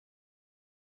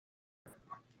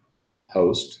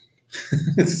host,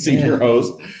 senior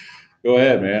host. Go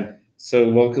ahead, man. So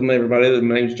welcome everybody.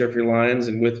 My name is Jeffrey Lyons,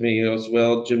 and with me as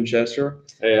well, Jim Chester.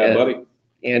 Hey, buddy.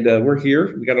 And we're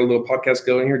here. We got a little podcast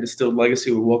going here, Distilled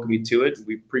Legacy. We welcome you to it.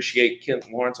 We appreciate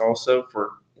Kent Lawrence also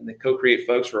and the Co-Create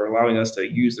folks for allowing us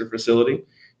to use their facility.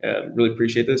 Really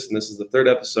appreciate this. And this is the third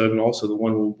episode, and also the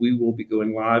one where we will be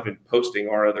going live and posting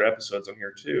our other episodes on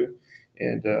here too.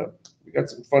 And we got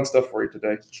some fun stuff for you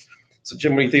today. So,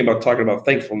 Jim, what do you think about talking about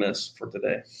thankfulness for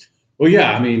today? Well,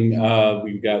 yeah, I mean,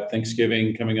 we've got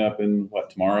Thanksgiving coming up in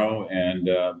tomorrow, and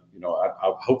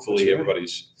hopefully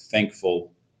everybody's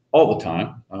thankful all the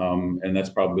time, and that's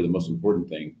probably the most important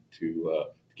thing to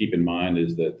keep in mind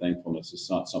is that thankfulness is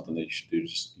not something that you should do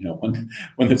just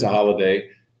when it's a holiday,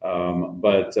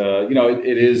 but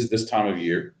it is this time of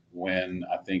year when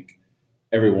I think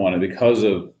everyone, and because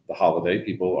of the holiday,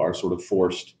 people are sort of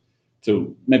forced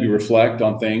to maybe reflect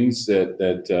on things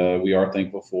that we are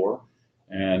thankful for.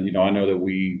 And I know that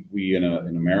we in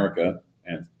America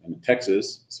and in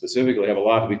Texas specifically have a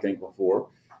lot to be thankful for.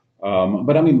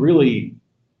 But I mean, really,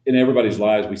 in everybody's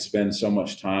lives, we spend so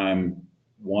much time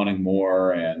wanting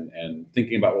more and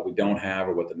thinking about what we don't have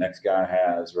or what the next guy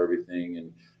has or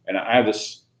everything. And I have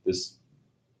this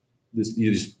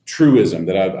truism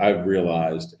that I've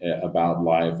realized about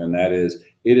life, and that is,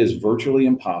 it is virtually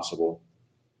impossible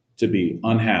to be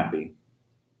unhappy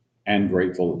and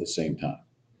grateful at the same time.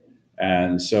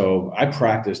 And so I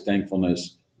practice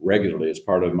thankfulness regularly as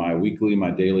part of my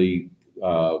daily,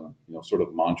 sort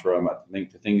of mantra. The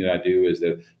thing that I do is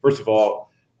that, first of all,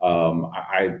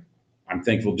 I'm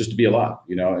thankful just to be alive,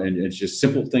 and it's just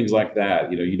simple things like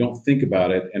that. You don't think about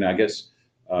it. And I guess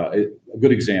a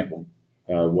good example,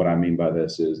 what I mean by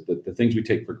this is that the things we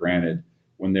take for granted,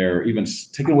 when they're even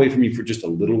taken away from you for just a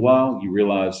little while, you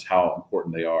realize how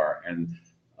important they are. And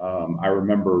I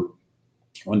remember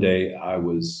one day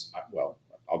I'm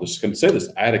just going to say this.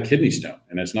 I had a kidney stone,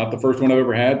 and it's not the first one I've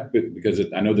ever had, but because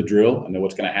I know the drill, I know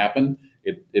what's going to happen.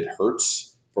 It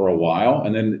hurts for a while,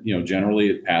 and then generally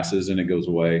it passes and it goes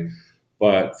away.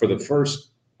 But for the first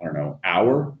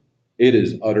hour, it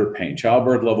is utter pain,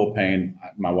 childbirth level pain.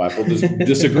 My wife will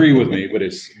disagree with me, but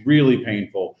it's really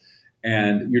painful,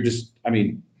 and you're just,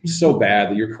 so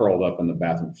bad that you're curled up in the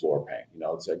bathroom floor pain.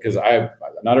 It's because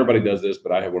not everybody does this,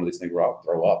 but I have one of these things where I'll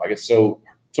throw up. I get so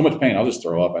much pain, I'll just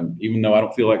throw up. And even though I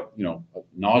don't feel like,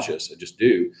 nauseous, I just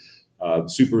do.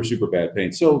 Super, super bad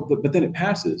pain. So, but then it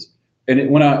passes.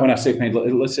 And when I say pain,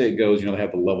 let's say it goes, they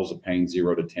have the levels of pain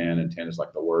 0 to 10, and 10 is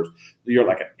like the worst. You're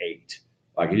like an 8,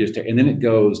 and then it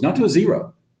goes not to a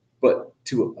 0, but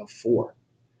to a 4.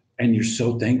 And you're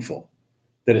so thankful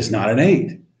that it's not an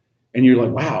 8. And you're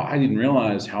like, wow, I didn't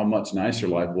realize how much nicer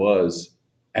life was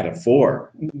at a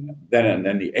 4 than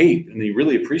the 8. And you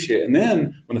really appreciate it. And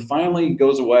then when it finally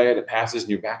goes away and it passes and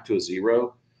you're back to a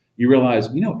 0, you realize,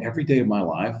 every day of my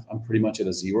life, I'm pretty much at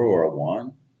a 0 or a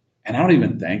 1. And I don't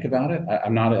even think about it.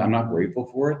 I'm not grateful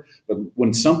for it. But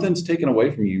when something's taken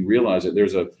away from you, you realize that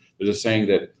there's a saying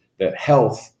that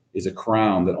health is a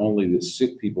crown that only the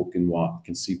sick people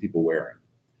can see people wearing.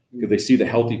 Because they see the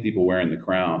healthy people wearing the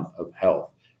crown of health.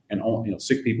 And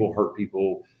sick people, hurt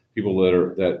people that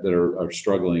are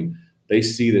struggling, they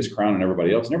see this crown in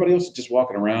everybody else, and everybody else is just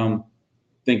walking around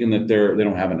thinking that they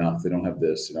don't have enough, they don't have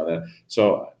this, that.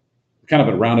 So, kind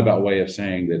of a roundabout way of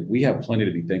saying that we have plenty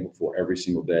to be thankful for every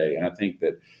single day. And I think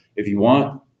that if you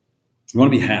want to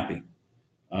be happy,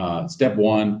 step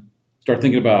one, start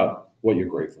thinking about what you're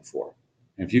grateful for.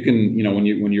 And if you can,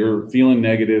 when you're feeling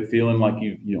negative, feeling like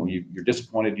you're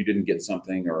disappointed you didn't get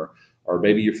something, or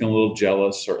maybe you're feeling a little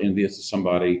jealous or envious of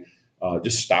somebody,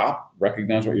 just stop,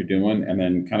 recognize what you're doing, and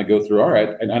then kind of go through, all right,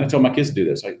 and I tell my kids to do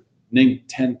this, like name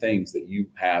 10 things that you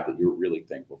have that you're really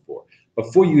thankful for.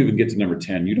 Before you even get to number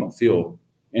 10, you don't feel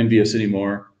envious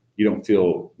anymore. You don't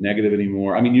feel negative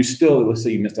anymore. You still, let's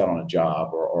say you missed out on a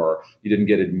job or you didn't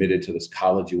get admitted to this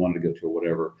college you wanted to go to or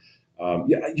whatever.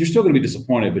 You're still going to be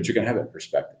disappointed, but you're going to have it in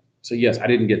perspective. So yes, I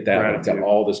didn't get that, but I've got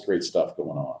all this great stuff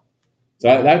going on.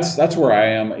 So that's where I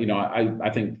am. I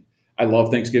think I love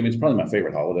Thanksgiving. It's probably my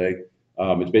favorite holiday.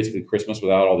 It's basically Christmas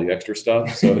without all the extra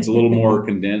stuff. So it's a little more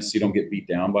condensed. You don't get beat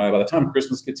down by it. By the time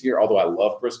Christmas gets here, although I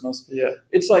love Christmas,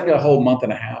 it's like a whole month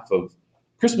and a half of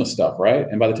Christmas stuff, right?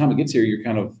 And by the time it gets here, you're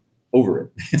kind of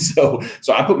over it. So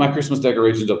I put my Christmas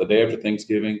decorations up the day after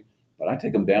Thanksgiving, but I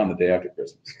take them down the day after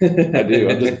Christmas. I do.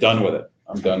 I'm just done with it.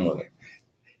 I'm done with it.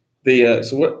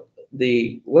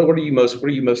 What are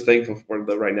you most thankful for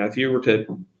though right now? If you were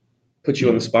to put you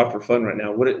on the spot for fun right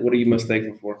now, what are you most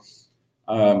thankful for?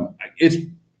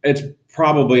 It's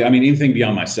probably, anything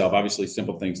beyond myself, obviously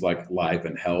simple things like life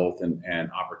and health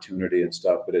and opportunity and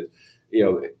stuff, but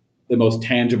the most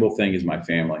tangible thing is my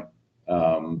family,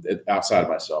 outside of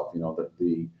myself.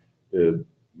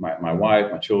 My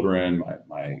wife, my children,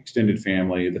 my extended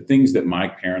family, the things that my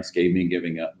parents gave me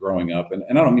growing up. And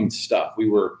I don't mean stuff.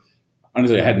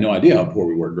 Honestly, I had no idea how poor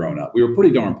we were growing up. We were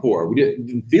pretty darn poor. We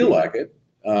didn't feel like it.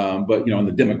 But in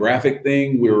the demographic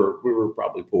thing, we were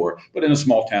probably poor, but in a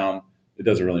small town, it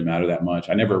doesn't really matter that much.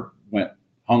 I never went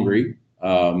hungry.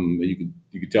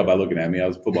 You could tell by looking at me, I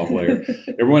was a football player.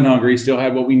 Never went hungry, still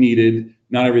had what we needed.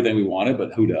 Not everything we wanted,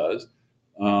 but who does?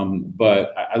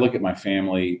 But I look at my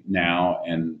family now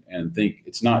and think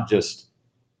it's not just,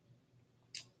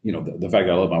 the fact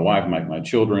that I love my wife, my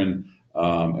children,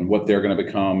 and what they're going to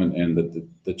become, and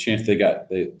the chance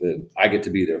that I get to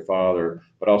be their father,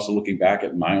 but also looking back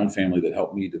at my own family that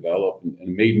helped me develop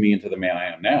and made me into the man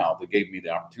I am now, that gave me the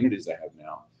opportunities I have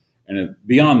now. And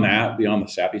beyond the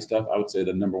sappy stuff, I would say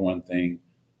the number one thing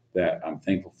that I'm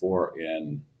thankful for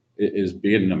is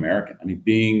being an American. I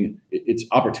mean, it's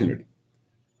opportunity.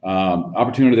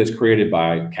 Opportunity that's created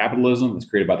by capitalism, that's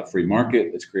created by the free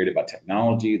market, that's created by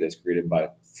technology, that's created by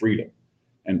freedom.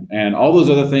 And all those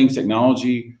other things,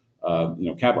 technology,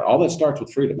 capital, all that starts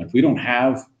with freedom. If we don't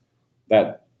have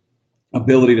that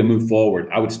ability to move forward,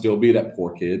 I would still be that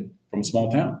poor kid from a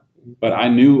small town. But I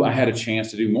knew I had a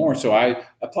chance to do more, so I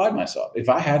applied myself. If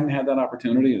I hadn't had that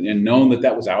opportunity and known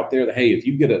that was out there, that, hey, if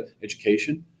you get an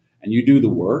education and you do the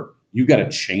work, you got a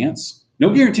chance.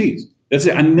 No guarantees. That's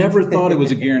it. I never thought it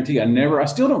was a guarantee. I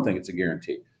still don't think it's a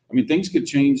guarantee. I mean, things could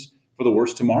change for the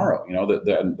worse tomorrow.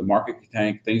 The market could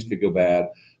tank, things could go bad,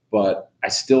 but I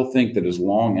still think that as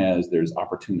long as there's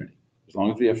opportunity, as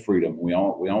long as we have freedom, as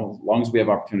long as we have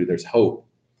opportunity, there's hope,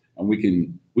 and we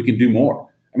can do more.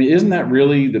 I mean, isn't that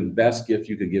really the best gift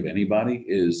you could give anybody,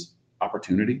 is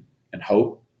opportunity and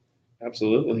hope?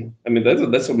 Absolutely. I mean,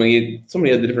 that's so many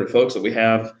of the different folks that we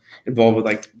have involved with,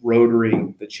 like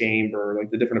Rotary, the Chamber,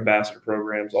 like the different ambassador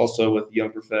programs, also with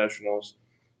young professionals,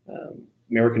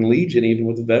 American Legion, even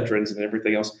with the veterans and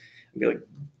everything else. I'd be like,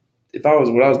 if I was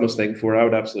what I was most thankful for, I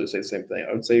would absolutely say the same thing.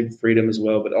 I would say freedom as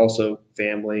well, but also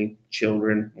family,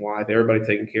 children, wife, everybody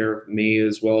taking care of me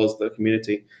as well as the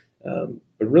community. But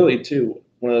really, too,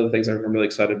 one of the things I'm really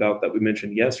excited about that we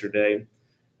mentioned yesterday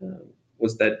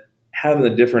was that having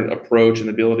a different approach and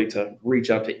ability to reach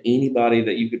out to anybody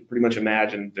that you could pretty much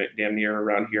imagine damn near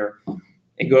around here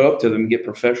and go up to them and get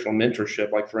professional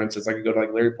mentorship. Like, for instance, I could go to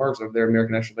like Larry Parks over there,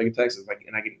 American National Bank of Texas,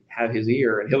 and I could have his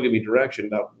ear and he'll give me direction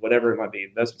about whatever it might be,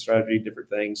 investment strategy, different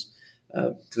things.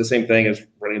 To the same thing as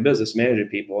running a business, managing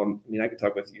people. I mean, I could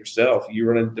talk with yourself. You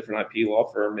run a different IP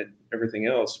law firm and everything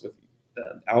else with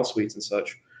Owl Suites and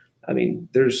such. I mean,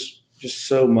 there's just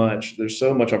so much. There's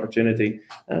so much opportunity.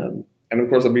 And of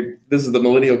course, I mean, this is the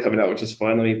millennial coming out, which is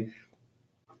fun. I mean,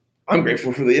 I'm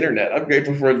grateful for the internet. I'm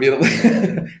grateful for being able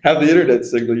to have the internet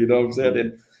signal, you know what I'm saying?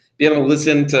 And be able to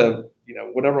listen to,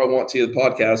 whatever I want to, the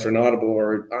podcast or an Audible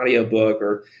or an audiobook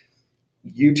or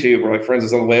YouTube, or like, for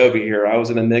instance, on the way over here, I was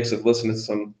in a mix of listening to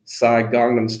some Psy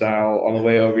Gangnam Style on the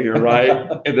way over here, right?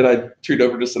 And then I tuned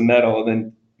over to some metal and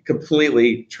then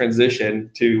completely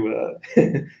transitioned to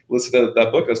listen to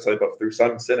that book I was telling you about through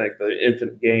Simon Sinek, The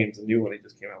Infinite Games, a new one he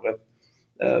just came out with.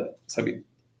 So I mean,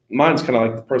 mine's kind of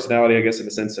like the personality, I guess, in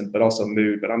a sense, but also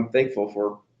mood. But I'm thankful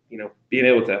for being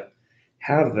able to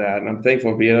have that, and I'm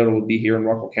thankful for being able to be here in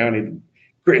Rockwell County, the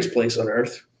greatest place on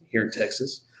earth, here in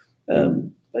Texas.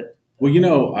 But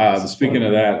speaking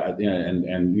of that,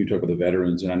 and you talk about the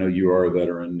veterans, and I know you are a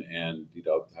veteran, and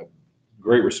have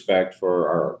great respect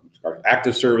for our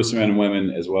active servicemen and women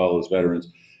as well as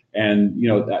veterans, and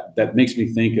that makes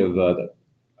me think of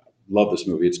love this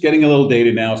movie. It's getting a little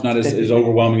dated now. It's not as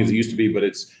overwhelming as it used to be, but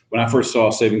it's when I first saw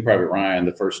Saving Private Ryan,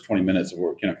 the first 20 minutes of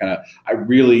work, I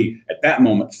really at that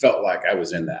moment felt like I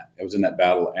was in that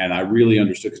battle, and I really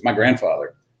understood, because my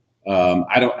grandfather,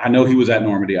 I know he was at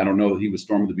Normandy. I don't know that he was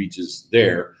storming the beaches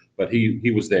there, but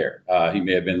he was there. He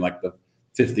may have been like the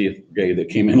 50th brigade that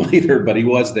came in later, but he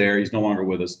was there. He's no longer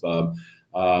with us. But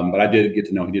I did get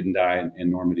to know he didn't die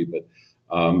in Normandy. But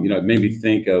it made me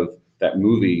think of that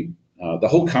movie. The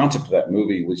whole concept of that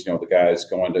movie was, the guys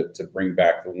going to bring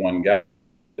back the one guy.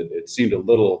 It seemed a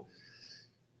little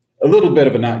bit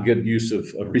of a not good use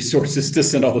of resources to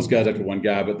send all those guys after one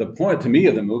guy. But the point to me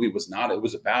of the movie was not. It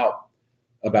was about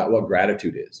what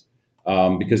gratitude is,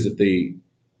 because at the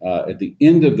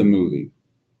end of the movie,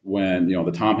 when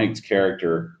the Tom Hanks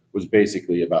character was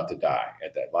basically about to die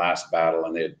at that last battle,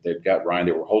 and they'd got Ryan.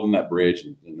 They were holding that bridge,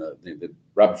 and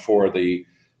right before the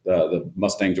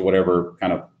Mustangs or whatever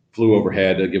kind of flew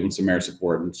overhead to give him some air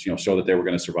support and show that they were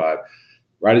going to survive.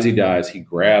 Right as he dies, he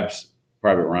grabs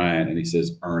Private Ryan and he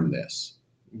says, "Earn this,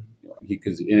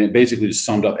 and it basically just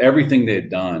summed up everything they had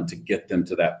done to get them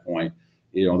to that point.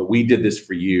 That we did this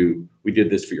for you, we did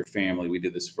this for your family, we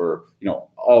did this for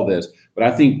all this. But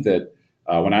I think that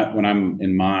when I'm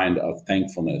in mind of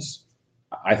thankfulness,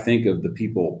 I think of the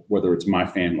people, whether it's my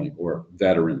family or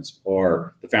veterans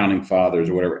or the founding fathers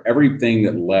or whatever, everything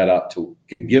that led up to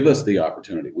give us the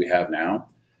opportunity we have now.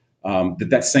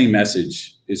 That same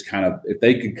message is kind of, if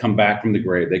they could come back from the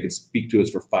grave, they could speak to us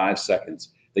for 5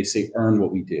 seconds. They say, earn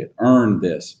what we did, earn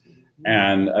this.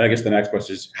 And I guess the next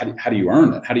question is, how do you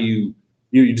earn it? How do you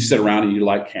just sit around and you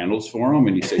light candles for them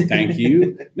and you say, thank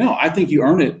you? No, I think you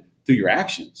earn it through your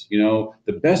actions.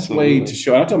 The best way to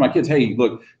show, I tell my kids, hey,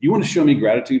 look, you want to show me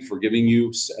gratitude for giving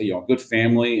you, a good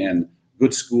family and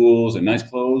good schools and nice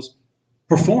clothes,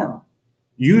 perform.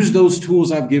 Use those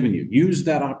tools I've given you. Use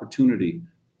that opportunity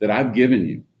that I've given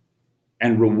you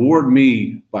and reward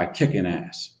me by kicking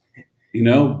ass.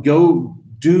 Go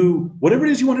do whatever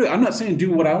it is you want to do. I'm not saying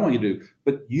do what I want you to do,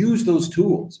 but use those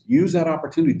tools, use that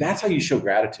opportunity. That's how you show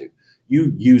gratitude.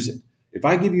 You use it. If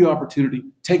I give you opportunity,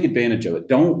 take advantage of it.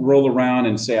 Don't roll around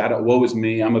and say, woe is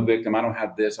me, I'm a victim, I don't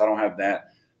have this, I don't have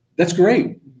that. That's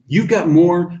great. You've got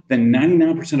more than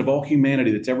 99% of all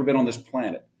humanity that's ever been on this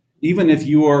planet. Even if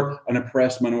you are an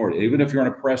oppressed minority, even if you're an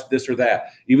oppressed this or that,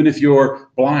 even if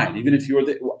you're blind, even if you're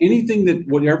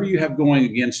whatever you have going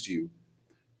against you,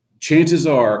 chances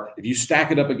are, if you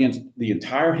stack it up against the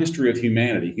entire history of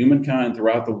humanity, humankind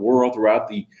throughout the world, throughout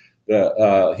the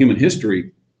human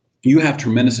history, you have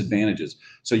tremendous advantages.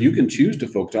 So you can choose to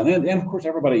focus on it. And of course,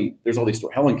 there's all these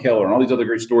stories, Helen Keller and all these other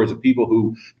great stories of people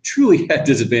who truly had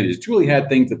disadvantages, truly had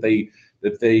things that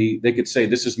they could say,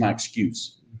 this is my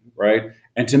excuse, right?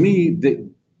 And to me,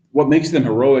 what makes them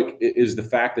heroic is the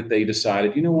fact that they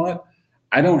decided, you know what?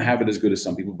 I don't have it as good as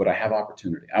some people, but I have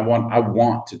opportunity. I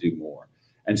want to do more.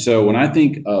 And so when I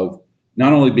think of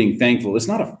not only being thankful, it's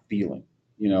not a feeling.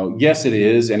 Yes, it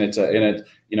is, and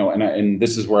and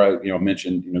this is where I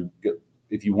mentioned,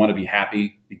 if you want to be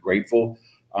happy, be grateful.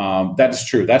 That is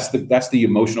true. That's the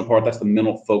emotional part. That's the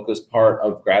mental focus part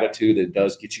of gratitude. That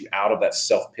does get you out of that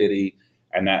self-pity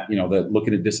and that that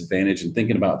looking at disadvantage and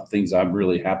thinking about the things I'm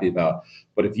really happy about.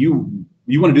 But if you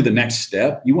want to do the next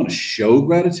step, you want to show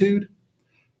gratitude.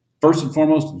 First and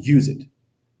foremost, use it.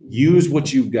 Use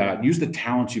what you've got. Use the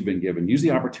talents you've been given. Use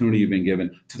the opportunity you've been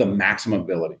given to the maximum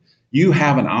ability. You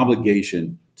have an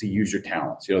obligation to use your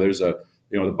talents. There's the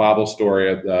Bible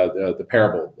story of the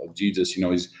parable of Jesus.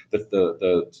 He's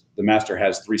the master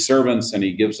has 3 servants and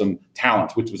he gives them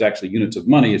talents, which was actually units of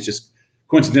money. It's just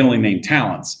coincidentally named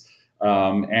talents.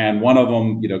 And one of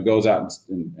them, goes out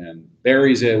and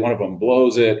buries it. One of them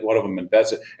blows it. One of them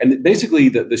invests it. And basically,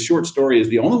 the short story is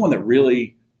the only one that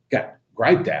really got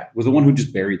griped at was the one who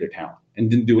just buried their talent and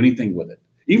didn't do anything with it.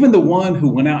 Even the one who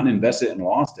went out and invested it and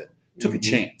lost it took a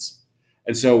chance.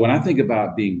 And so when I think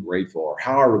about being grateful or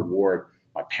how I reward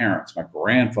my parents, my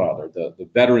grandfather, the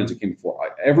veterans that came before,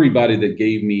 everybody that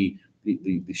gave me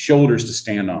the shoulders to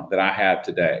stand on that I have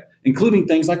today, including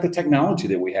things like the technology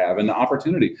that we have and the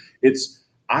opportunity,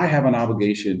 I have an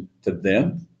obligation to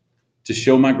them to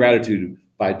show my gratitude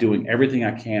by doing everything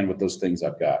I can with those things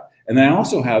I've got. And then I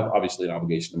also have obviously an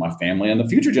obligation to my family and the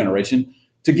future generation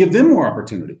to give them more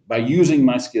opportunity by using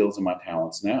my skills and my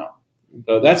talents now.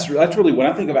 So that's really, when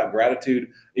I think about gratitude,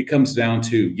 it comes down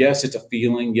to, yes, it's a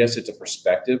feeling, yes, it's a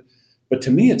perspective, but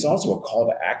to me, it's also a call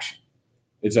to action.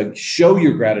 It's like, show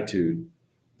your gratitude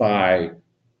by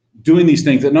doing these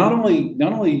things that not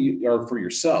only are for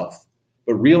yourself,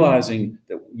 but realizing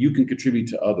that you can contribute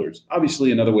to others.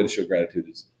 Obviously, another way to show gratitude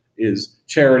is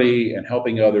charity and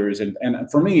helping others. And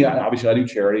for me, obviously, I do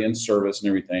charity and service and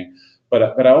everything,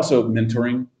 but I also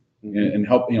mentoring and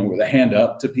help, with a hand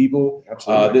up to people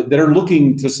that are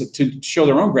looking to show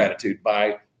their own gratitude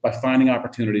by finding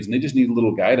opportunities, and they just need a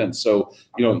little guidance. So,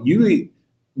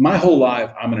 my whole life,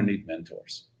 I'm going to need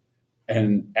mentors.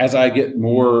 And as I get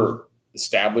more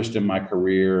established in my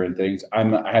career and things, I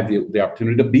have the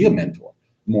opportunity to be a mentor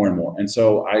more and more. And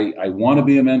so I want to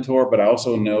be a mentor, but I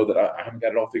also know that I haven't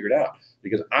got it all figured out,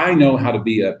 because I know how to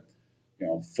be a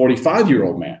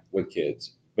 45-year-old man with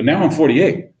kids, but now I'm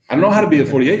 48. I don't know how to be a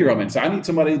 48-year-old man. So I need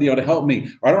somebody to help me,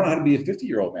 or I don't know how to be a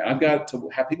 50-year-old man. I've got to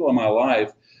have people in my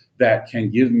life that can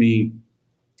give me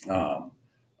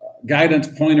guidance,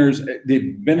 pointers,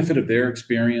 the benefit of their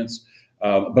experience,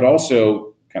 but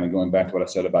also kind of going back to what I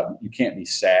said about you can't be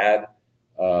sad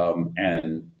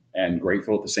and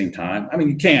grateful at the same time. I mean,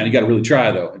 you got to really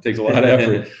try though. It takes a lot of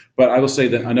effort. But I will say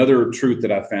that another truth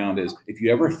that I found is, if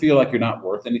you ever feel like you're not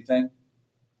worth anything,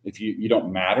 if you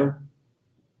don't matter,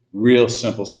 real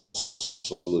simple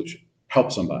solution: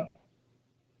 help somebody.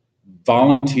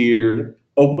 Volunteer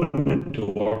open the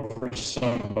door for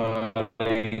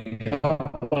somebody,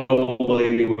 help an old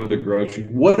lady with the groceries,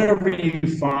 whatever you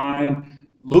find,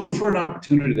 look for an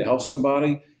opportunity to help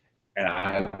somebody, and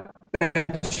I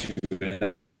bet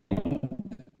you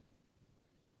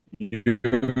you're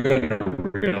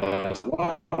gonna realize,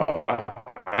 wow,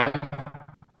 I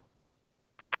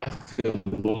feel a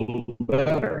little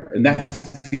better. And that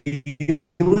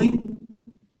feeling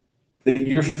that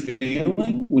you're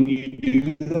feeling when you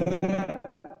do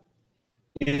that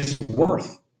is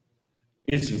worth,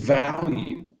 it's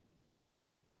value.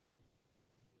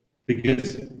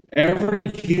 Because every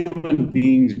human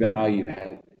being's value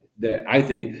that I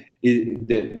think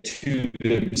that to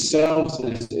themselves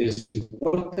is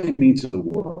what they mean to the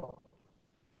world.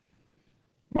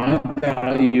 My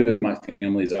value in my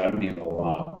family is I mean a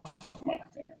lot to my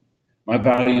family. My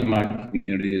value in my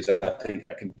community is I think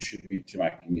I contribute to my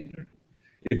community.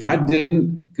 If I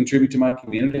didn't contribute to my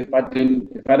community, if I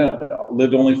don't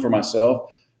lived only for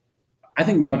myself, I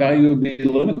think my value would be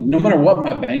limited, no matter what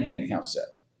my bank account said.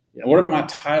 You know, whatever my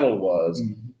title was,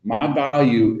 my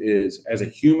value is as a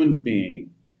human being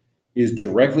is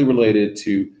directly related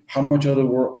to how much other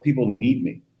people need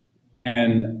me.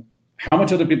 And how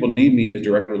much other people need me is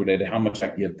directly related to how much I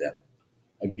give them.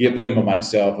 I give them of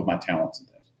myself, of my talents and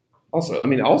things. Also, I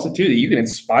mean, also too, that you can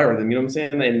inspire them. You know what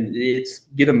I'm saying? And it's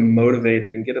get them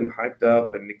motivated and get them hyped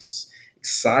up and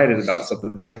excited about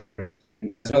something, as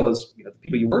well as the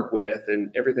people you work with and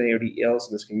everybody else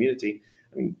in this community.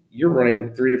 I mean, you're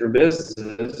running 3 different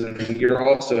businesses, and you're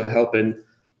also helping.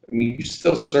 I mean, you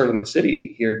still serve in the city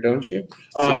here, don't you?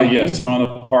 Yes, on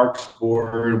the Parks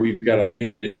Board, we've got a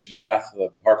path, the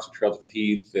Parks and Trails of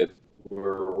Tees, that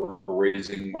we're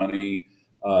raising money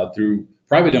through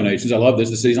private donations. I love this.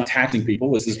 The city's not taxing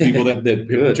people. This is people that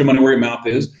put your money where your mouth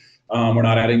is. We're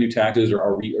not adding new taxes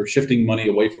or shifting money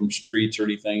away from streets or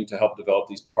anything to help develop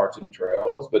these parks and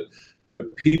trails. But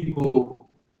people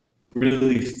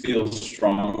really feel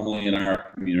strongly in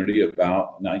our community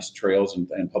about nice trails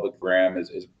and public program is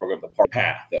a program, the park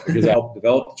path, because I help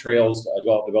develop the trails,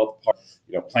 develop the park,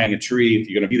 planting a tree if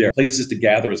you're going to be there, places to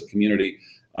gather as a community.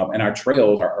 And our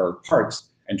trails, our parks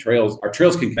and trails, our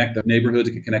trails can connect the neighborhoods,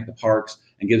 it can connect the parks,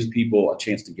 and gives people a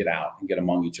chance to get out and get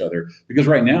among each other. Because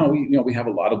right now, we have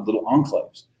a lot of little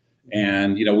enclaves.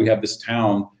 And we have this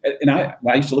town, and I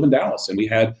used to live in Dallas, and we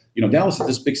had, Dallas is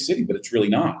this big city, but it's really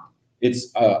not.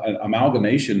 It's an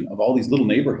amalgamation of all these little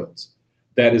neighborhoods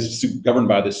that is governed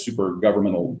by this super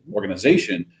governmental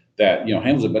organization that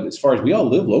handles it. But as far as we all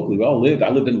live locally, I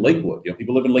lived in Lakewood.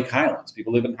 People live in Lake Highlands.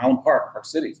 People live in Highland Park, Park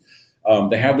Cities.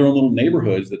 They have their own little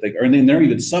neighborhoods that and then they're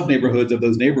even sub neighborhoods of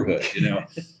those neighborhoods.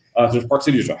 There's Park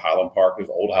Cities, there's Highland Park, there's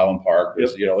Old Highland Park,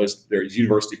 there's there's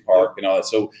University Park and all that.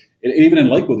 So even in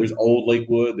Lakewood, there's Old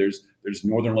Lakewood, there's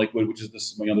Northern Lakewood, which is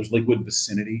this, there's Lakewood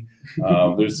vicinity.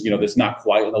 There's that's not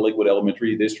quite in the Lakewood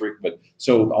Elementary District, but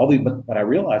so all these. But I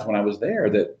realized when I was there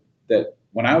that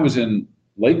when I was in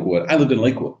Lakewood, I lived in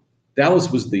Lakewood.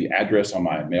 Dallas was the address on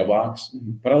my mailbox,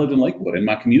 but I lived in Lakewood, and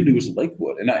my community was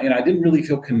Lakewood, and I didn't really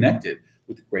feel connected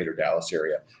with the greater Dallas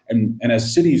area. And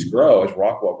as cities grow, as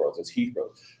Rockwall grows, as Heath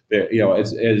grows,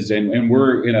 and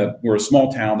we're a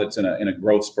small town that's in a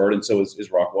growth spurt, and so is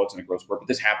Rockwall. It's in a growth spurt, but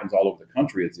this happens all over the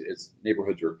country as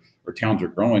neighborhoods or towns are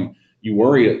growing. You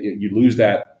worry you lose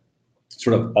that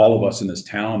sort of all of us in this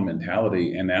town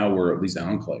mentality, and now we're these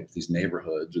enclaves, these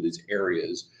neighborhoods or these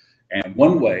areas. And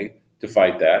one way to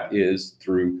fight that is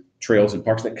through trails and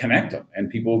parks that connect them, and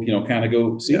people kind of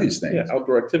go see these things. Yeah,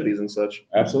 outdoor activities and such.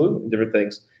 Absolutely, different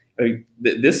things. I mean,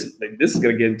 this is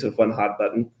going to get into a fun hot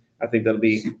button. I think that'll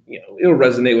be, it'll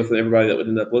resonate with everybody that would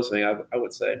end up listening. I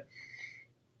would say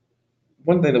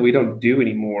one thing that we don't do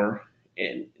anymore,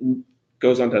 and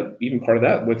goes on to even part of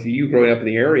that with you growing up in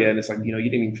the area, and it's like you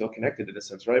didn't even feel connected in a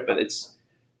sense, right? But it's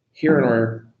here in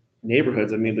our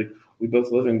neighborhoods. I mean, we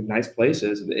both live in nice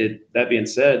places. That being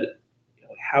said,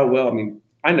 how well? I mean,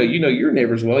 I know your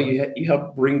neighbors well. You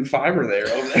help bring fiber there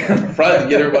over there in front,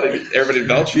 get everybody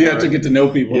vouch. You have to get to know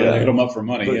people and hit them up for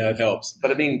money. It helps. But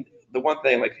I mean, the one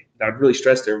thing that I'd really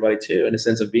stress to everybody too, in a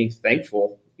sense of being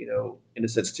thankful, in a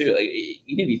sense too,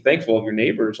 you need to be thankful of your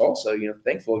neighbors also.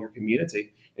 Thankful of your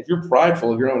community. If you're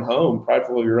prideful of your own home,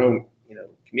 prideful of your own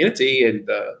community and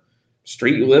the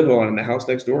street you live on and the house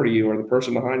next door to you or the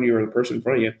person behind you or the person in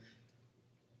front of you,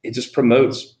 it just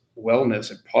promotes wellness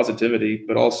and positivity,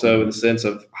 but also in the sense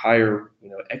of higher,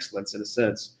 excellence in a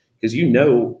sense, because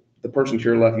the person to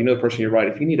your left, the person to your right.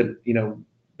 If you need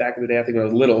back in the day, I think when I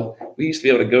was little, we used to be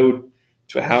able to go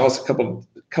to a house a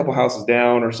couple houses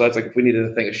down or such, like if we needed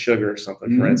a thing of sugar or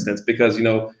something, for instance, because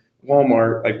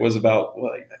Walmart like was about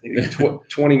I think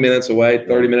 20 minutes away,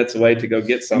 30 minutes away to go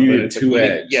get something. You needed It's two like,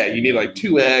 eggs. yeah, you need like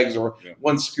 2 eggs or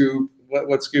one scoop.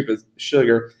 What scoop is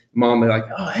sugar? Mom, they're like,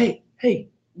 oh hey,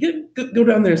 go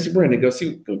down there and see Brenda. Go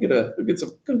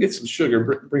get some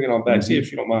sugar. Bring it on back. See if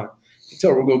she don't mind. You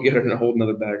tell her we'll go get her in a whole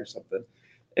another bag or something.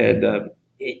 And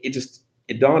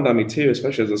it dawned on me too,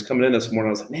 especially as I was coming in this morning.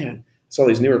 I was like, man, I saw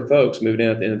these newer folks moving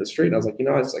in at the end of the street. And I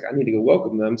was like, I need to go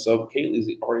welcome them. So Kaylee's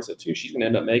already said too, she's going to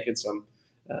end up making some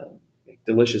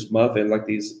delicious muffins, like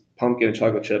these pumpkin and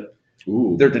chocolate chip.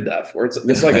 Ooh. They're to death. Where it's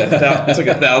like a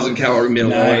 1,000-calorie meal.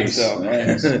 Nice, So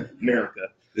nice. America.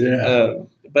 Yeah.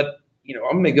 But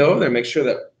I'm going to go over there and make sure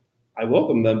that I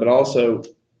welcome them, but also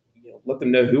let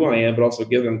them know who I am, but also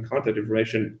give them contact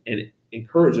information and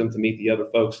encourage them to meet the other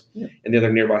folks in the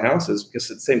other nearby houses. Because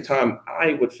at the same time,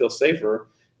 I would feel safer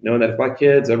knowing that if my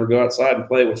kids ever go outside and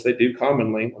play, which they do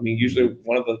commonly, I mean, usually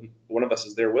one of us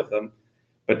is there with them.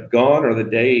 But gone are the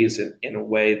days in a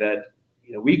way that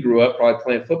we grew up probably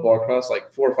playing football across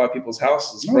like 4 or 5 people's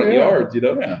houses, front yards,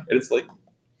 Yeah. And it's like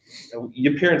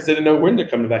your parents didn't know when they're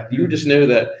coming back. You just knew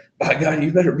that, by God,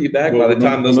 you better be back by the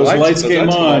time those lights came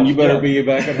on. You better be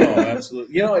back at home.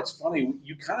 Absolutely. It's funny.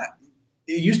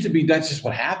 It used to be that's just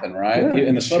what happened, right? Yeah,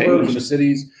 in the suburbs, in the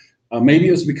cities. Maybe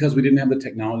it was because we didn't have the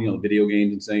technology, the video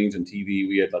games and things and TV.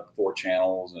 We had like 4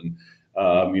 channels and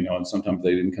and sometimes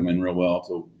they didn't come in real well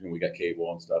until we got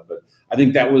cable and stuff. But I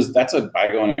think that's a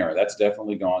bygone era. That's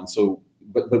definitely gone. So,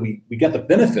 but we got the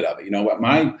benefit of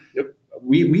it.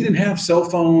 We didn't have cell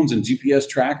phones and GPS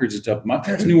trackers and stuff. My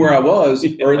parents knew where I was,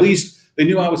 or at least they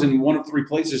knew I was in one of 3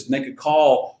 places, and they could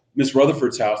call Miss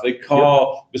Rutherford's house. They could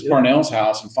call Miss Parnell's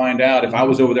house and find out if I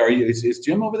was over there. Is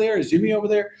Jim over there? Is Jimmy over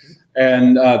there?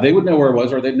 And they would know where it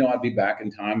was, or they'd know I'd be back in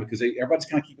time because everybody's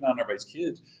kind of keeping an eye on everybody's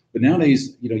kids. But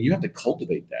nowadays, you have to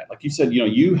cultivate that. Like you said,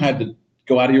 you had to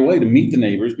go out of your way to meet the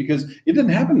neighbors because it didn't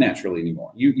happen naturally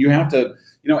anymore. You have to,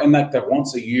 and that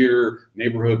once a year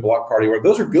neighborhood block party, where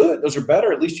those are good, those are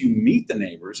better. At least you meet the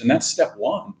neighbors, and that's step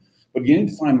one. But you need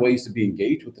to find ways to be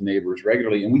engaged with the neighbors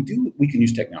regularly, and we can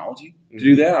use technology to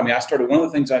do that. I mean, I started one of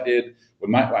the things I did with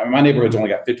my neighborhood's only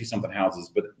got 50-something houses,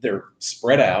 but they're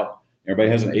spread out.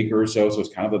 Everybody has an acre or so it's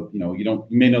kind of you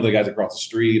may know the guys across the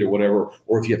street or whatever,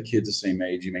 or if you have kids the same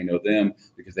age, you may know them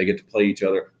because they get to play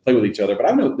with each other. But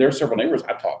I know there are several neighbors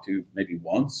I've talked to maybe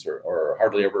once or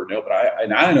hardly ever know, but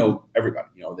I know everybody.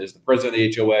 There's the president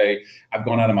of the HOA. I've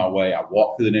gone out of my way. I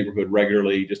walk through the neighborhood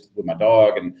regularly just with my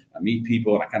dog, and I meet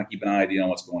people, and I kind of keep an idea on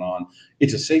what's going on.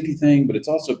 It's a safety thing, but it's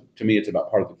also, to me, it's about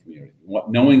part of the community.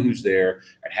 Knowing who's there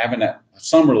and having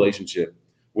some relationship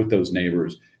with those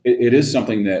neighbors. It is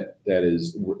something that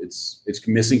is it's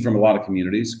missing from a lot of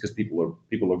communities because people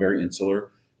are very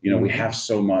insular. We have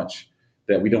so much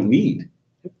that we don't need,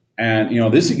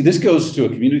 and this goes to a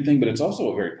community thing, but it's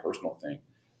also a very personal thing.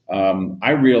 I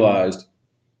realized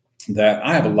that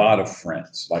I have a lot of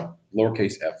friends, like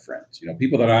lowercase f friends.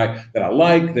 People that I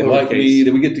like, they like me,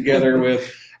 that we get together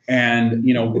with. And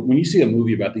when you see a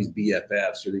movie about these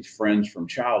BFFs or these friends from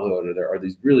childhood, or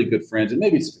these really good friends, and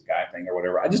maybe it's a guy thing or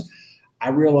whatever, I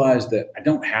realized that I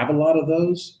don't have a lot of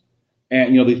those.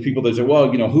 And these people that say,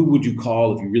 well, who would you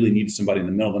call if you really needed somebody in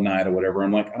the middle of the night or whatever?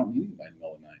 I'm like, I don't need anybody in the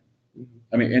middle of the night.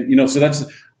 I mean, and so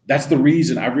that's the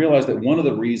reason. I realized that one of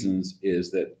the reasons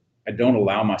is that I don't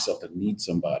allow myself to need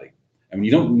somebody. I mean,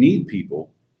 you don't need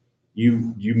people.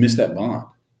 You miss that bond.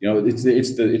 It's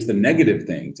the negative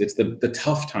things. It's the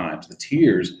tough times, the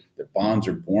tears that bonds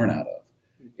are born out of.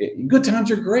 Good times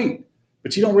are great,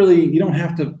 but you don't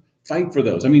have to fight for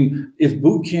those. I mean, if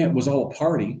boot camp was all a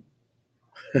party,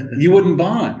 you wouldn't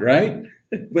bond, right?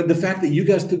 But the fact that you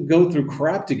guys could go through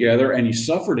crap together and you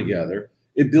suffer together,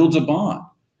 it builds a bond.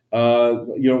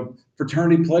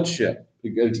 Fraternity pledgeship.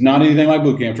 It's not anything like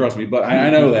boot camp, trust me, but I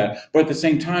know that. But at the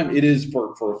same time, it is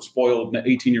for spoiled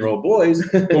 18-year-old boys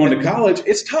going to college.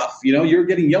 It's tough. You're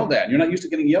getting yelled at. You're not used to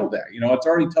getting yelled at. It's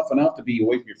already tough enough to be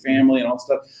away from your family and all that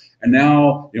stuff. And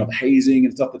now, the hazing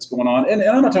and stuff that's going on. And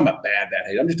I'm not talking about bad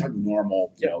hate. I'm just talking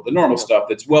normal, the normal stuff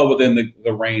that's well within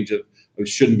the range of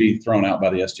shouldn't be thrown out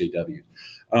by the SJW.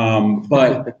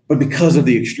 But because of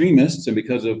the extremists and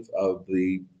because of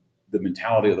the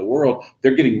mentality of the world,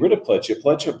 they're getting rid of pledgeship.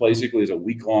 Pledgeship basically is a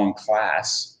week-long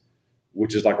class,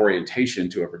 which is like orientation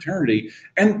to a fraternity,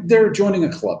 and they're joining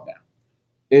a club now.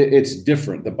 It's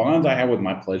different. The bonds I have with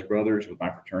my pledge brothers, with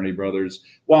my fraternity brothers,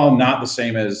 while not the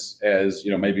same as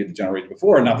maybe the generation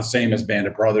before, and not the same as Band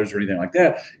of Brothers or anything like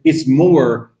that, it's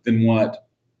more than what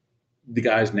the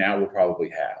guys now will probably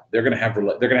have. They're going to have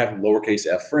lowercase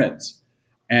f friends,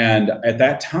 and at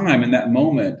that time, in that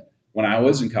moment, when I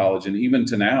was in college, and even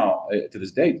to now, to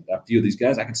this day, a few of these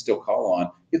guys I can still call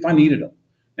on if I needed them.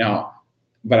 Now,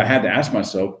 but I had to ask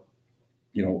myself,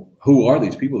 who are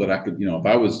these people that I could, if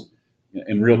I was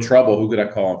in real trouble, who could I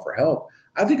call on for help?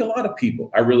 I think a lot of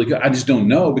people. I really could. I just don't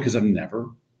know because I've never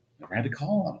had to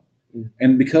call on them.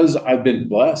 And because I've been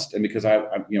blessed, and because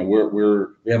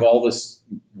we have all this,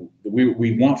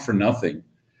 we want for nothing.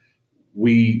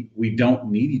 We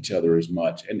don't need each other as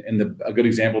much. And a good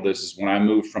example of this is when I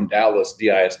moved from Dallas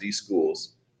DISD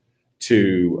schools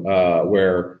to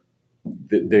where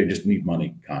they just need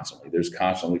money constantly. There's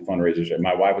constantly fundraisers. And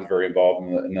my wife was very involved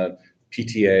in the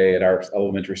PTA at our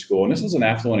elementary school, and this is an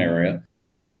affluent area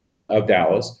of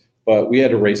Dallas. But we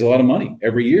had to raise a lot of money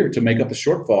every year to make up the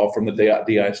shortfall from the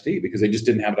DISD because they just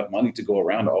didn't have enough money to go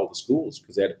around to all the schools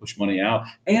because they had to push money out.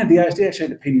 And DISD actually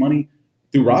had to pay money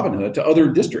through Robin Hood to other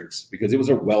districts because it was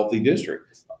a wealthy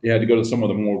district. You had to go to some of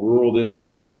the more rural districts.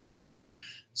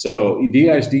 So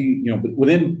DISD, but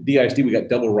within DISD, we got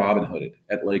double Robin Hooded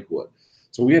at Lakewood.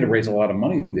 So we had to raise a lot of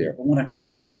money there. But when I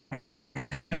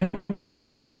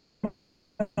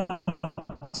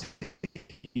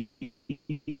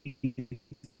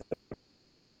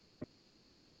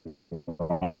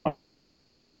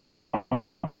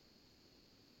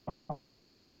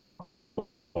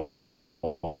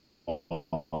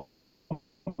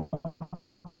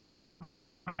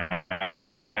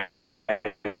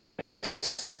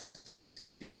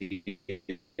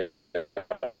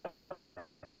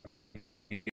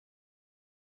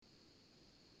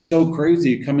so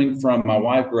crazy coming from my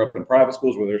wife grew up in private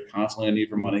schools where there's constantly a need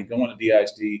for money, going to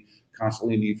DISD,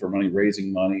 constantly a need for money,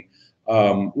 raising money.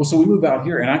 So we move out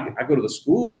here and I go to the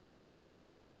school.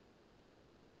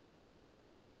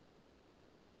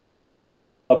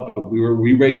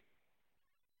 We raised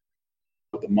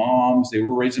the moms, they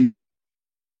were raising.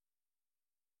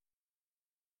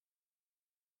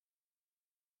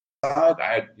 I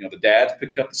had, the dads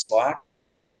picked up the slack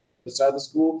side of the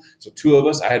school. So two of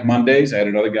us, I had Mondays, I had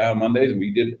another guy on Mondays, and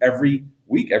we did every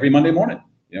week, every Monday morning.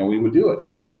 We would do it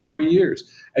for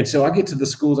years. And so I get to the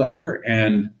schools out here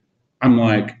and I'm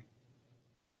like,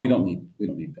 we don't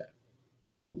need that.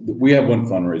 We have one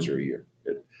fundraiser a year.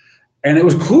 And it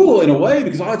was cool in a way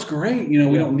because, it's great.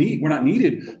 We're not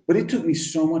needed. But it took me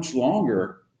so much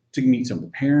longer to meet some of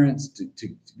the parents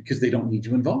because they don't need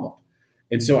you involved.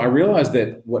 And so I realized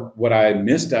that what I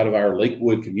missed out of our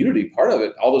Lakewood community, part of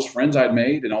it, all those friends I'd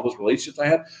made and all those relationships I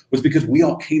had, was because we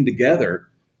all came together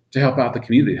to help out the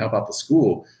community, help out the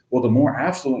school. Well, the more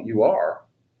affluent you are,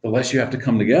 the less you have to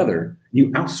come together. You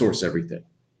outsource everything.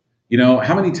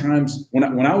 How many times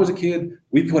when I was a kid,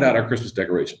 we put out our Christmas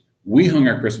decoration. We hung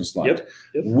our Christmas lights.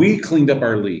 Yep. We cleaned up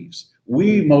our leaves.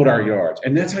 We mowed our yards.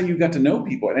 And that's how you got to know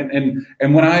people. And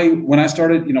when I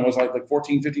started, I was like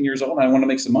 14, 15 years old and I wanted to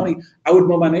make some money, I would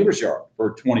mow my neighbor's yard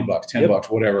for $20, $10,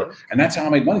 whatever. And that's how I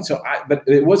made money. But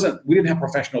we didn't have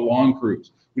professional lawn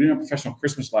crews. We didn't have professional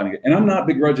Christmas lighting. And I'm not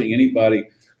begrudging anybody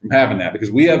from having that because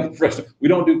we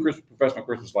don't do professional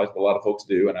Christmas lights, but a lot of folks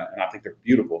do. And I think they're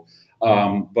beautiful.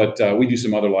 But we do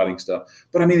some other lighting stuff.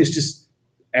 But I mean, it's just,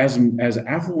 as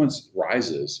affluence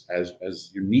rises,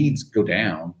 as your needs go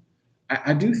down,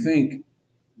 I do think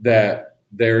that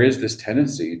there is this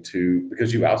tendency to,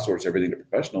 because you outsource everything to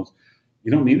professionals,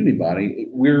 you don't need anybody.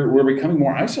 We're becoming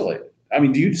more isolated. I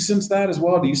mean, do you sense that as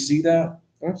well? Do you see that?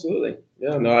 Absolutely.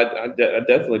 Yeah, no, I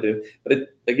definitely do.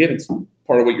 But again, it's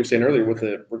part of what you're saying earlier with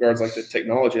the regards like the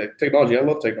technology. I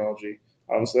love technology.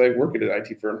 Obviously, I work at an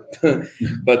IT firm,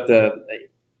 but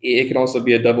it can also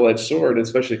be a double-edged sword,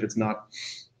 especially if it's not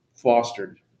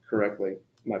fostered correctly.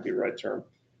 Might be the right term.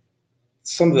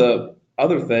 Some of the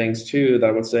other things too that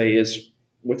I would say is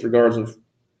with regards of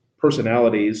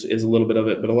personalities is a little bit of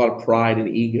it, but a lot of pride and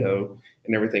ego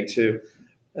and everything too.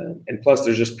 And plus,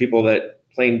 there's just people that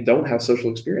plain don't have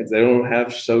social experience. They don't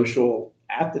have social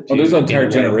aptitude. Well, there's entire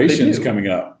generations coming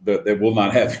up that will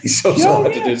not have any social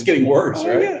aptitude. It's getting worse,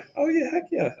 right? Yeah. Oh yeah, heck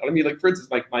yeah. I mean, like for instance,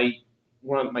 like my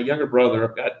younger brother,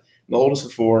 I've got the oldest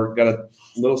of four, got a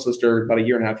little sister about a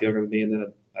year and a half younger than me, and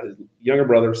then a younger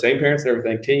brother, same parents and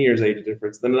everything, 10 years age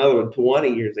difference, then another one,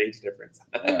 20 years age difference.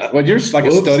 Well, you're just like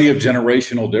a study of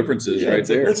generational differences right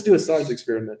there. Let's do a science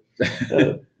experiment.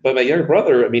 But my younger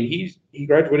brother, I mean, he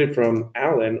graduated from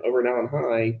Allen over in Allen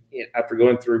High after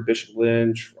going through Bishop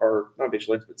Lynch, or not Bishop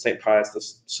Lynch, but St. Pius. The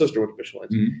sister went to Bishop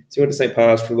Lynch. Mm-hmm. So he went to St.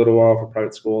 Pius for a little while for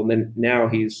private school. And then now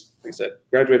he's, like I said,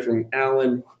 graduated from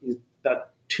Allen. He's got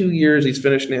 2 years. He's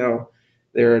finished now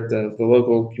there at the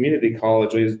local community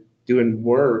college. He's doing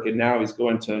work, and now he's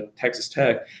going to Texas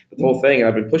Tech. But the whole thing, and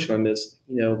I've been pushing on this,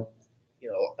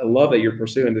 I love that you're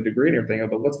pursuing the degree and everything,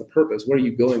 but what's the purpose? What are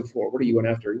you going for? What are you going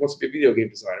after? He wants to be a video game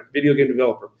designer, video game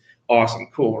developer. Awesome,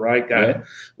 cool, right? Got it.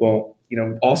 Well,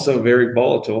 also very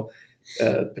volatile.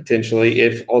 potentially,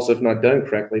 if not done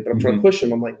correctly. But I'm trying to push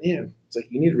them. I'm like, man, it's like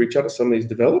you need to reach out to some of these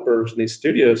developers and these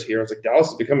studios here. I was like, Dallas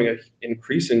is becoming an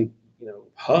increasing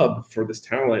hub for this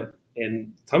talent,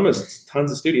 and tons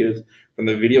of studios, from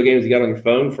the video games you got on your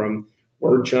phone, from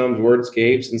Word Chums,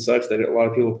 Wordscapes, and such that a lot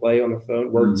of people play on their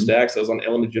phone. Word Stacks, I was on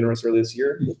Ellen DeGeneres earlier this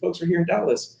year. Those folks are here in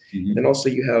Dallas. And then also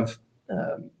you have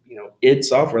id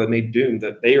Software that made Doom,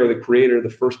 that they are the creator of the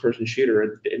first-person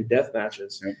shooter in death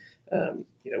matches.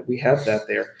 We have that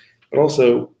there. But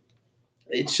also,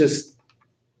 it's just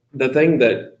the thing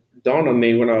that dawned on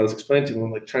me when I was explaining to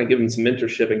them, like trying to give them some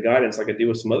mentorship and guidance like I do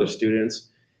with some other students,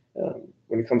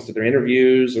 when it comes to their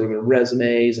interviews or their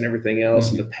resumes and everything else,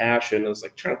 and the passion. I was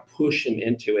like trying to push them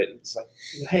into it. It's like,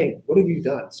 hey, what have you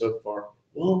done so far?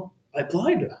 Well, I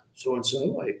applied to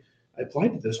so-and-so. I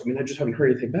applied to this. I mean, I just haven't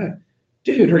heard anything back.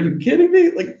 Dude, are you kidding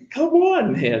me? Like, come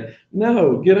on, man.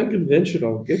 No, get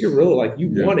unconventional. Get guerrilla. Like, you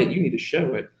want it. You need to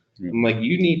show it. I'm like,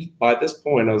 you need, by this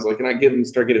point, I was like, and I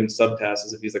start getting subtasks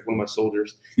as if he's like one of my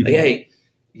soldiers. Like,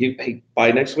 hey,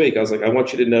 by next week, I was like, I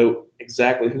want you to know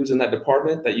exactly who's in that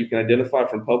department that you can identify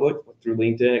from public, through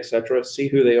LinkedIn, et cetera. See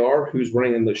who they are, who's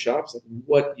running in those shops, like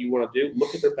what you want to do.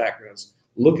 Look at their backgrounds.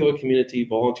 Look at what community,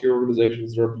 volunteer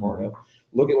organizations they're a part of.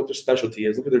 Look at what their specialty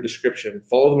is. Look at their description.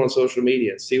 Follow them on social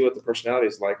media and see what the personality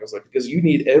is like. I was like, because you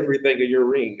need everything in your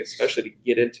ring, especially to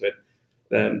get into it.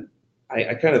 Then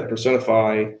I kind of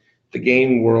personify the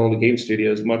game world, the game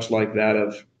studios, much like that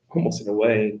of, almost in a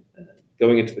way,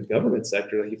 going into the government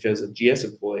sector, like if you're as a GS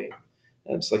employee.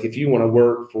 It's like if you want to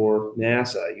work for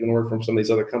NASA, you want to work for some of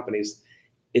these other companies,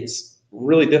 it's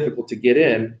really difficult to get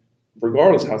in,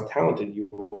 regardless of how talented you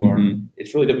are.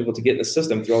 It's really difficult to get in the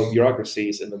system through all the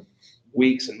bureaucracies and the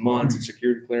weeks and months of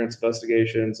security clearance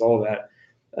investigations, all of that.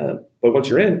 But once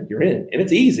you're in, and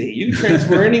it's easy. You can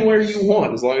transfer anywhere you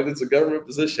want as long as it's a government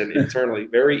position internally.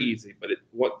 Very easy. But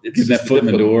it's get that foot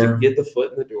in the door. To get the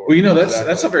foot in the door. Well,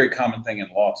 that's a very common thing in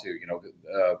law too.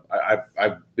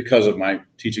 I because of my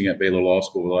teaching at Baylor Law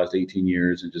School for the last 18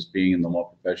 years and just being in the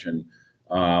law profession,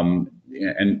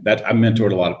 and that I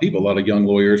mentored a lot of people, a lot of young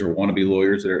lawyers or wannabe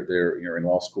lawyers that they're in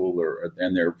law school,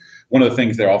 and they're one of the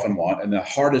things they often want, and the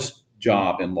hardest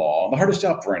job in law, the hardest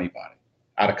job for anybody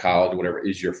out of college or whatever,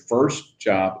 is your first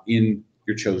job in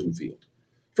your chosen field.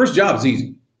 First job is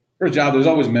easy. First job, there's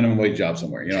always a minimum wage job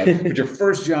somewhere, but your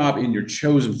first job in your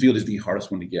chosen field is the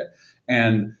hardest one to get.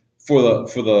 And for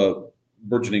the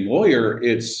burgeoning lawyer,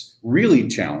 it's really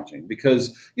challenging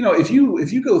because, if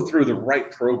you go through the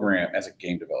right program as a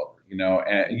game developer,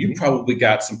 and you probably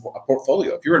got a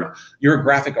portfolio. If you're a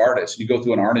graphic artist, you go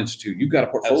through an art institute, you've got a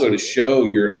portfolio to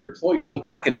show your employer you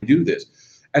can do this.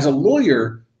 As a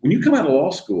lawyer, when you come out of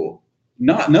law school,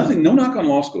 no knock on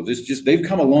law schools. It's just they've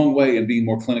come a long way in being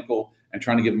more clinical and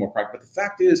trying to get more practical. But the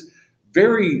fact is,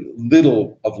 very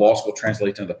little of law school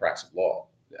translates into the practice of law.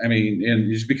 I mean,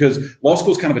 and just because law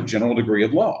school is kind of a general degree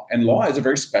of law, and law is a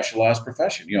very specialized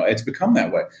profession. It's become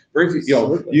that way.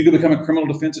 You can become a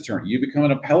criminal defense attorney, you become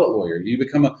an appellate lawyer, you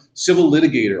become a civil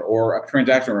litigator, or a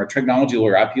transactional or a technology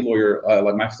lawyer, IP lawyer,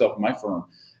 like myself and my firm.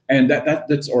 And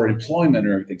that's or employment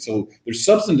or everything. So there's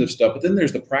substantive stuff, but then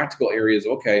there's the practical areas.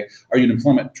 Okay, are you an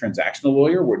employment transactional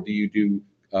lawyer? Or do you do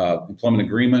employment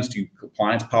agreements, do you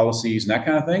compliance policies and that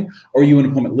kind of thing? Or are you an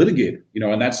employment litigator?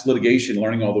 And that's litigation,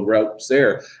 learning all the ropes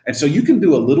there. And so you can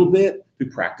do a little bit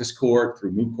through practice court,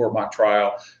 through moot court mock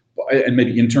trial, and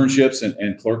maybe internships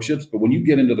and clerkships. But when you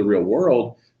get into the real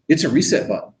world, it's a reset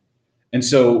button. And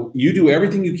so you do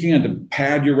everything you can to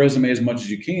pad your resume as much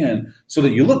as you can so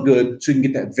that you look good so you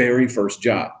can get that very first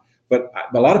job. But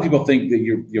a lot of people think that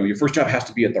your first job has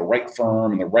to be at the right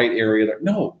firm in the right area.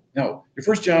 No, your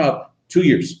first job, 2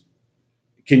 years.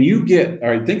 Can you all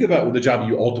right, think about the job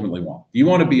you ultimately want. You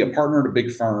want to be a partner at a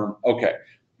big firm. Okay,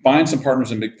 find some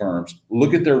partners in big firms,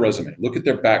 look at their resume, look at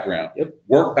their background,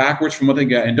 work backwards from what they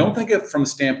get, and don't think of it from the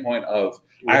standpoint of,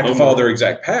 I have to follow their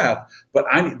exact path, but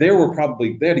they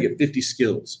had to get 50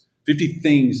 skills, 50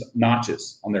 things,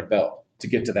 notches on their belt to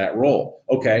get to that role.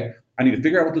 Okay, I need to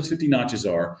figure out what those 50 notches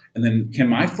are, and then can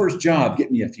my first job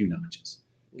get me a few notches?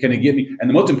 Can it get me, and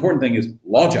the most important thing is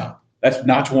law job. That's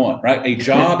notch one, right? A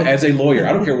job as a lawyer.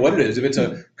 I don't care what it is. If it's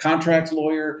a contract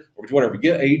lawyer or whatever,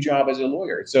 get a job as a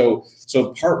lawyer. So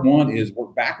part one is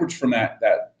work backwards from that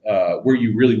where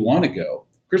you really want to go.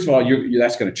 First of all,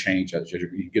 that's going to change as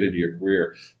you get into your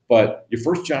career. But your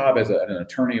first job as an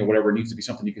attorney or whatever needs to be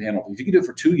something you can handle. If you can do it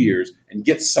for 2 years and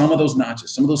get some of those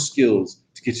notches, some of those skills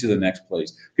to get you to the next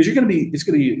place, because it's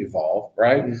going to evolve,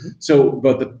 right? Mm-hmm. So,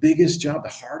 but the biggest job, the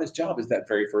hardest job is that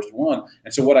very first one.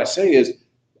 And so what I say is,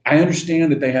 I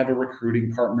understand that they have a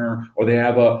recruiting partner or they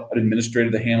have an administrator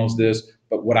that handles this,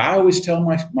 But what I always tell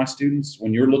my students,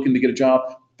 when you're looking to get a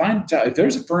job, find a job. If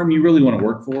there's a firm you really want to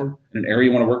work for, in an area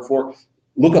you want to work for,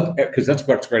 look up, because that's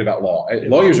what's great about law.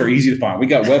 Lawyers are easy to find. We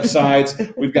got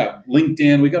websites, we've got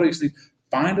LinkedIn, we got all these things.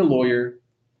 Find a lawyer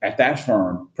at that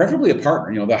firm, preferably a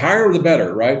partner. The higher the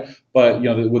better, right? But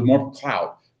with more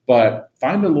clout. But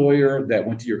find a lawyer that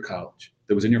went to your college,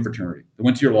 that was in your fraternity, that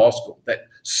went to your law school, that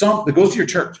goes to your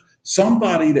church.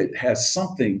 Somebody that has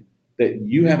something that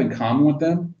you have in common with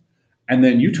them, and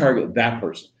then you target that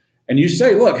person. And you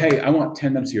say, look, hey, I want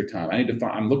 10 minutes of your time.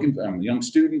 I'm a young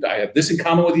student. I have this in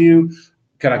common with you.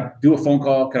 Can I do a phone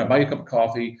call? Can I buy you a cup of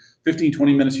coffee? 15,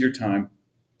 20 minutes of your time.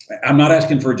 I'm not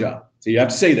asking for a job. So you have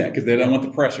to say that because they don't want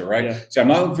the pressure, right? Yeah. So I'm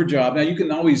not looking for a job. Now you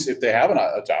can always, if they have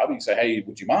a job, you can say, hey,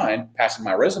 would you mind passing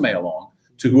my resume along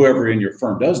to whoever in your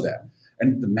firm does that?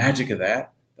 And the magic of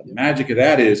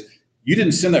that is you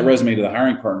didn't send that resume to the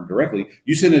hiring partner directly.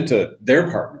 You send it to their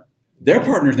partner. Their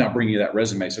partner's not bringing you that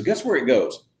resume. So guess where it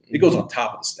goes? It goes on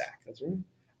top of the stack. That's right.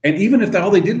 And even if all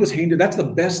they did was hand it, that's the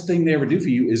best thing they ever do for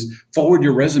you is forward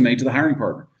your resume to the hiring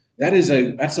partner. That's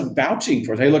a vouching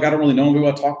for it. Hey, look, I don't really know him. Maybe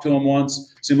I talked to him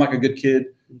once. Seemed like a good kid,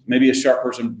 maybe a sharp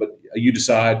person, but you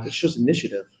decide. It's just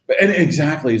initiative. And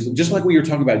exactly, just like what you're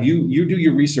talking about. You do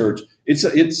your research. It's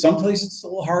some places it's a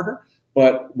little harder,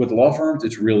 but with law firms,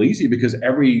 it's real easy because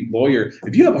every lawyer,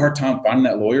 if you have a hard time finding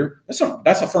that lawyer,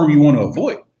 that's a firm you want to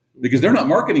avoid. Because they're not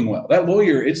marketing well. That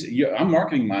lawyer, I'm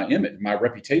marketing my image, my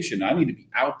reputation. I need to be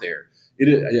out there.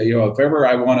 If ever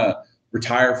I want to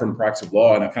retire from the practice of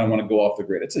law and I kind of want to go off the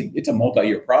grid, it's a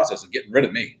multi-year process of getting rid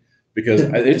of me because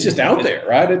it's just out there,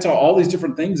 right? It's all these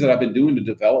different things that I've been doing to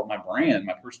develop my brand,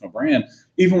 my personal brand,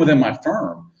 even within my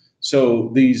firm.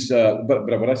 So these, but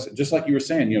what I said, just like you were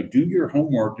saying, do your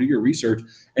homework, do your research,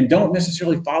 and don't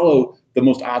necessarily follow the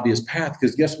most obvious path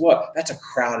because guess what? That's a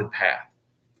crowded path.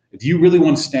 If you really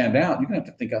want to stand out, you're going to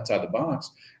have to think outside the box.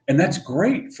 And that's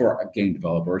great for a game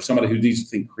developer or somebody who needs to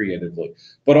think creatively.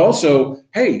 But also,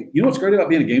 hey, you know what's great about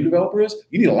being a game developer is?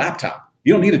 You need a laptop.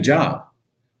 You don't need a job.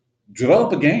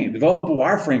 Develop a game. Develop a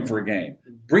wireframe for a game.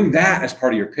 Bring that as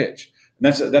part of your pitch.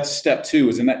 And that's step 2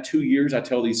 is in that 2 years, I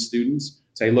tell these students,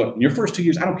 say, look, in your first 2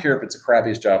 years, I don't care if it's the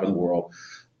crappiest job in the world.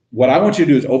 What I want you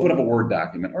to do is open up a Word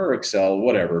document or Excel,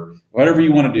 whatever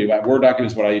you want to do. Word document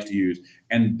is what I used to use.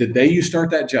 And the day you start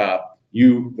that job,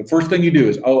 the first thing you do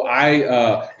is,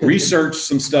 I researched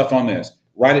some stuff on this.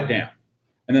 Write it down.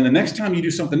 And then the next time you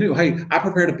do something new, hey, I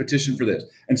prepared a petition for this.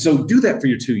 And so do that for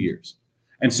your 2 years.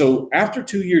 And so after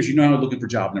 2 years, you know how to looking for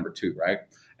job number 2, right?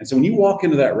 And so when you walk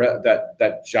into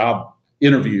that job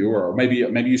interview, or maybe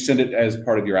you send it as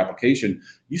part of your application,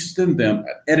 you send them an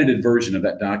edited version of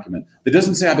that document that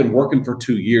doesn't say I've been working for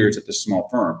 2 years at this small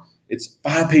firm. It's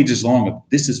 5 pages long of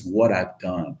this is what I've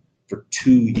done for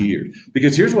 2 years.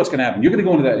 Because here's what's going to happen. You're going to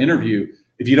go into that interview.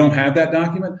 If you don't have that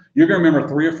document, you're going to remember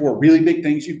 3 or 4 really big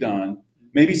things you've done,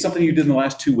 maybe something you did in the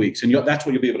last 2 weeks, and that's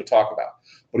what you'll be able to talk about.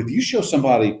 But if you show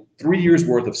somebody 3 years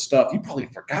worth of stuff, you've probably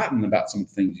forgotten about some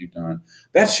things you've done.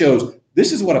 That shows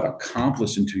this is what I've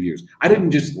accomplished in 2 years. I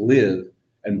didn't just live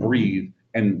and breathe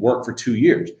and work for 2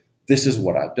 years. This is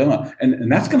what I've done.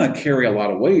 And that's going to carry a lot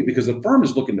of weight because the firm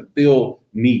is looking to fill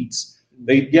needs.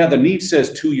 The need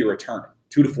says 2-year attorney,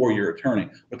 2 to 4 year attorney.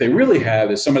 What they really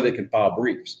have is somebody that can file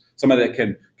briefs, somebody that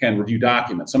can review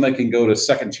documents, somebody that can go to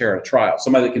second chair at a trial,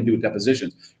 somebody that can do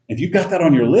depositions. If you've got that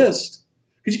on your list,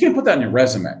 because you can't put that in your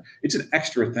resume, it's an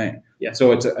extra thing. Yeah.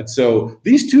 So so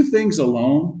these 2 things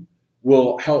alone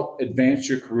will help advance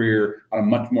your career on a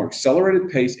much more accelerated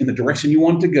pace in the direction you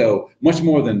want to go, much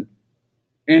more than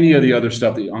any of the other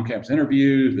stuff, the on-campus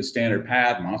interviews, the standard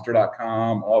path,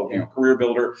 monster.com, Career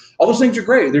Builder. All those things are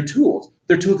great. They're tools.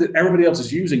 They're tools that everybody else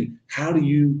is using. How do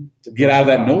you get out of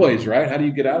that noise, right? How do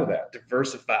you get out of that?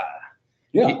 Diversify.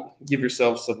 Yeah. Give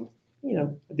yourself some,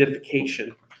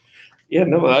 identification. Yeah,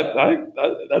 no,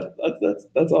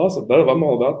 that's awesome. No, I'm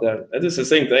all about that. That's just the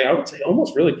same thing. I would say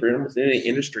almost really for almost any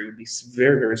industry would be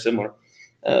very, very similar.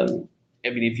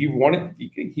 If you want it,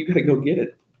 you got to go get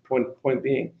it. Point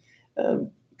being,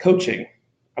 coaching.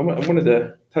 I wanted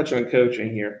to touch on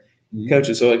coaching here. Mm-hmm.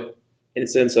 Coaching, so in a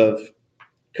sense of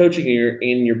coaching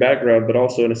in your background, but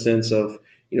also in a sense of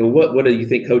what do you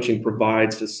think coaching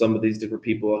provides to some of these different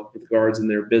people with regards in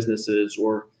their businesses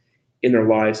or in their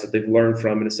lives that they've learned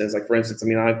from, in a sense. Like, for instance,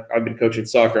 I've been coaching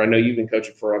soccer. I know you've been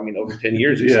coaching for, over 10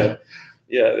 years. Yeah.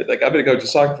 Like, I've been coaching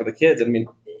soccer for the kids. And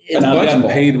I've gotten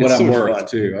paid what I'm worth fun.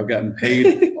 too. I've gotten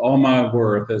paid all my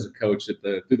worth as a coach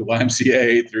through the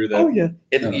YMCA, through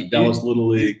the Dallas Little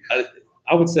League.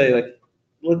 I would say,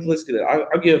 let's do that.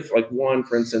 I'll give one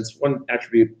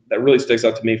attribute that really sticks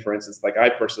out to me, for instance, I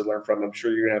personally learned from. I'm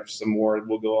sure you're gonna have some more, and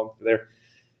we'll go on from there.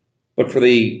 But for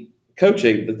the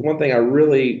coaching, the one thing I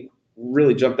really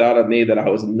jumped out at me that I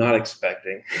was not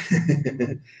expecting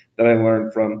that I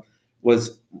learned from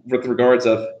was with regards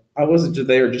of I wasn't just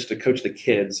there just to coach the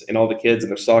kids and all the kids and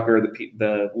their soccer,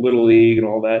 the little league and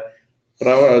all that. But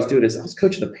what I was doing is I was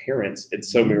coaching the parents in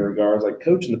so many regards, like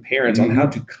coaching the parents on how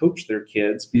to coach their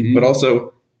kids, but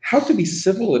also how to be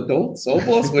civil adults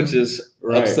almost, which is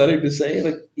upsetting to say,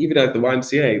 like even at the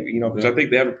YMCA, which I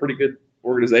think they have a pretty good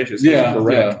organization. Yeah,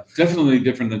 definitely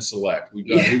different than Select.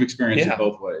 We've experienced it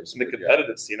both ways. And the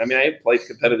competitive scene. I mean, I played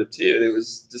competitive too. It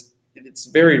was just, it's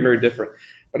very, very different.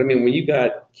 But I mean, when you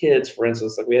got kids, for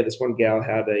instance, like we had this one gal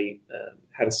had a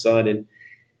son, and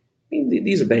I mean,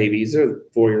 these are babies. They're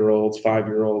 4-year-olds,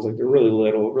 5-year-olds. Like they're really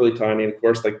little, really tiny. And of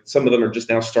course, like some of them are just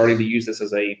now starting to use this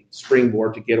as a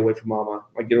springboard to get away from mama,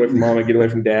 get away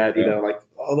from dad. Like,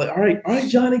 all right,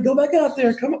 Johnny, go back out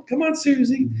there. Come on,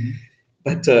 Susie.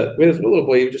 But with a little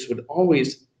boy, he just would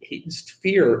always, his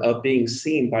fear of being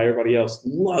seen by everybody else.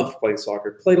 Loved playing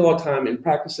soccer. Played a lot of time in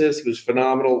practices. He was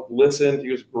phenomenal. Listened.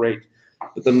 He was great.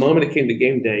 But the moment it came to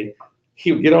game day,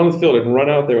 he would get on the field and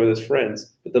run out there with his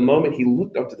friends. But the moment he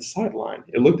looked up to the sideline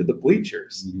and looked at the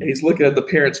bleachers, and he's looking at the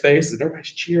parents' faces, and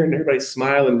everybody's cheering, everybody's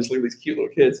smiling, just look at these cute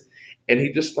little kids. And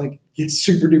he just like gets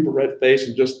super duper red face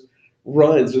and just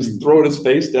runs, just throwing his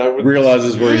face down.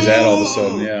 Realizes where he's at all of a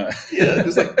sudden, yeah,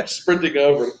 just like sprinting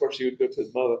over. And of course, he would go to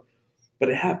his mother. But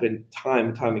it happened time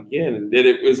and time again. And then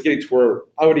it was getting to where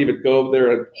I would even go over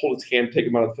there and hold his hand, take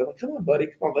him out of the field. Like, come on, buddy.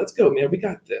 Come on, let's go, man. We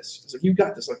got this. I was like, you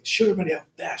got this. Like, show everybody how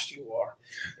fast you are.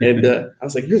 And I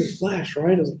was like, you're the Flash,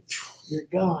 right? I was like, you're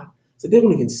gone. So they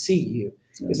don't even see you.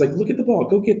 He's like, look at the ball.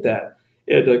 Go get that.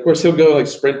 And of course, he'll go like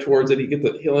sprint towards it.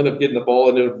 He'll end up getting the ball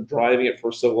and end up driving it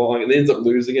for so long, and then ends up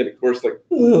losing it. Of course, like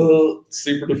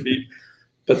super defeat.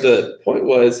 But the point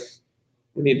was,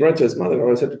 when he'd run to his mother, I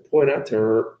always had to point out to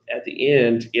her at the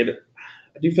end.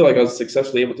 I do feel like I was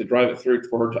successfully able to drive it through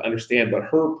for her to understand. But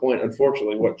her point,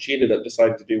 unfortunately, what she ended up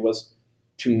deciding to do was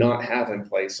to not have him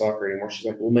play soccer anymore. She's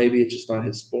like, well, maybe it's just not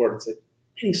his sport. It's like,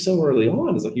 man, he's so early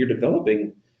on. It's like you're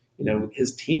developing,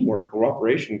 his teamwork,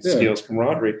 cooperation skills,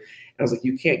 camaraderie. And I was like,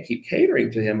 you can't keep catering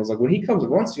to him. I was like, when he comes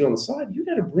and runs to you on the side, you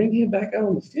got to bring him back out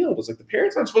on the field. I was like, the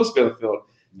parents aren't supposed to be on the field.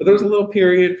 But there was a little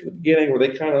period from the beginning where they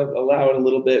kind of allow it a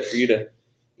little bit for you to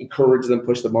encourage them,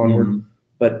 push them onward.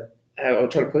 But I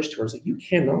was trying to push to her. I was like, you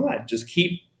cannot just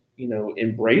keep,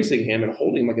 embracing him and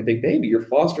holding him like a big baby. You're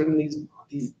fostering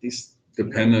these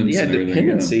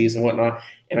dependencies and whatnot.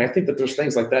 And I think that there's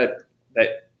things like that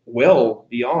well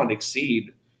beyond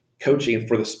exceed coaching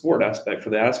for the sport aspect,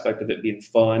 for the aspect of it being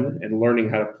fun and learning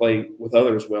how to play with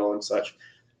others well and such.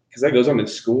 Because that goes on in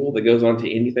school, that goes on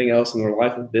to anything else in their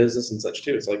life and business and such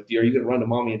too. It's like, are you going to run to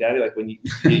mommy and daddy like when you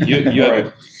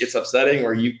have it's upsetting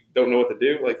or you don't know what to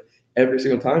do like every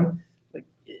single time? Like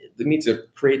it needs to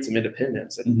create some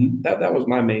independence, and that was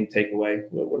my main takeaway.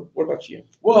 What about you?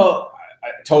 Well, I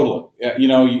totally.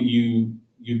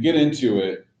 You get into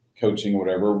it, coaching,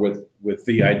 whatever, with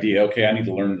the idea, okay, I need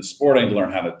to learn the sport. I need to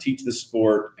learn how to teach the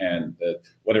sport and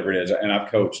whatever it is. And I've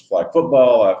coached flag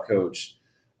football. I've coached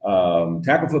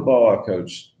tackle football. I've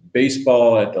coached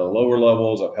baseball at the lower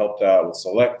levels. I've helped out with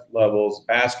select levels,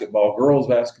 basketball, girls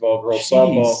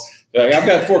softball. I've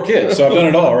got 4 kids, so I've done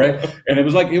it all, right? And it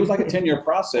was like a 10-year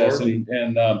process.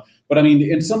 But I mean,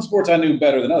 in some sports I knew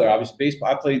better than others. Obviously, baseball.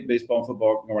 I played baseball and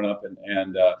football growing up,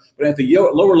 but at the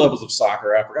lower levels of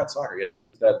soccer, I forgot soccer yet.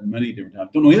 That many different times.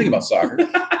 Don't know anything about soccer.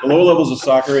 The lower levels of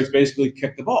soccer is basically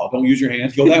kick the ball. Don't use your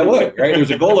hands. Go that way, right?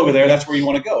 There's a goal over there. That's where you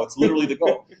want to go. It's literally the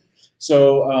goal.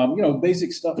 So,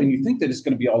 basic stuff. And you think that it's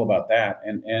going to be all about that.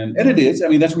 And it is. I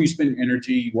mean, that's where you spend your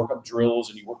energy. You work up drills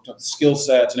and you work up the skill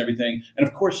sets and everything. And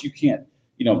of course, you can't,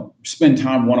 spend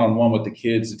time one-on-one with the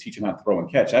kids to teach them how to throw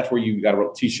and catch. That's where you got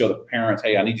to show the parents,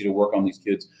 hey, I need you to work on these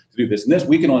kids to do this and this.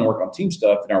 We can only work on team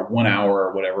stuff in our 1 hour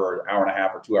or whatever, or an hour and a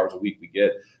half or 2 hours a week we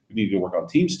get. We need to work on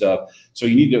team stuff. So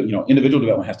you need to, individual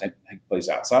development has to take place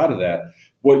outside of that.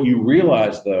 What you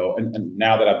realize, though, and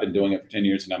now that I've been doing it for 10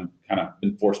 years and I'm kind of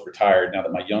been forced retired now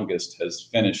that my youngest has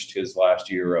finished his last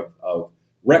year of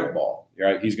rec ball,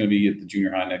 right? He's going to be at the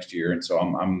junior high next year. And so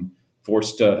I'm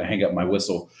forced to hang up my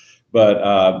whistle.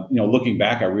 But, looking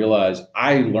back, I realized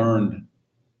I learned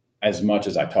as much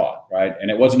as I taught, right?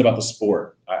 And it wasn't about the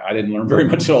sport. I didn't learn very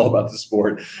much at all about the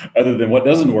sport other than what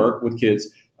doesn't work with kids.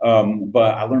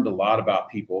 But I learned a lot about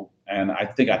people. And I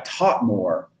think I taught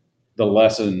more the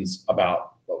lessons about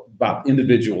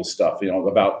individual stuff,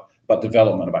 about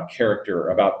development, about character,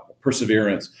 about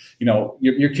perseverance.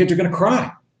 Your kids are going to cry.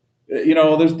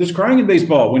 There's crying in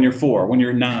baseball when you're 4, when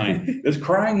you're 9. There's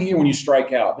crying here when you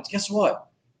strike out. But guess what?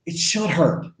 It should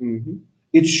hurt.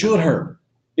 It should hurt.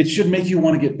 It should make you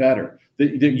want to get better.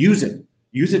 Use it.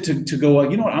 Use it to go,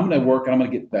 you know what, I'm going to work and I'm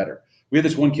going to get better. We had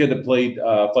this one kid that played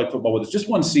flag football with us just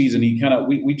one season.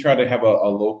 We tried to have a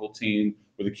local team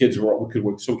where the kids so we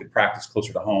could practice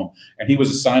closer to home. And he was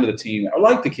assigned to the team. I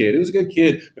liked the kid. He was a good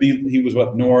kid, but he was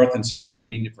up north, and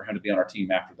for him to be on our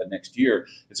team after the next year.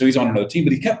 And so he's on another team,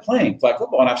 but he kept playing flag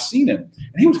football, and I've seen him,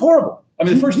 and he was horrible. I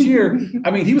mean, the first year,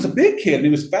 he was a big kid and he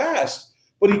was fast,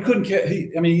 but he couldn't catch.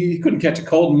 He couldn't catch a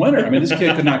cold in winter. I mean, this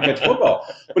kid could not catch football,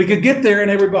 but he could get there. And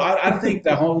everybody, I think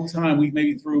the whole time we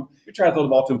tried to throw the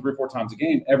ball to him 3 or 4 times a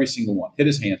game. Every single one, hit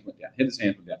his hands went down. Hit his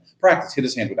hands went down. Practice, hit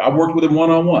his hands went down. I worked with him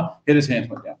one-on-one. Hit his hands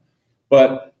went down.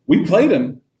 But we played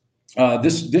him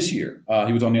this year.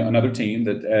 He was on another team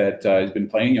that he's been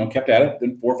playing. Kept at it.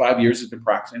 Then 4 or 5 years he's been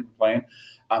practicing, playing.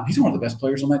 He's one of the best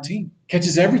players on that team.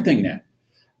 Catches everything now.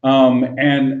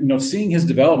 And seeing his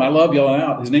development, I love yelling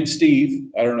out. His name's Steve.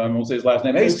 I don't know. I'm gonna say his last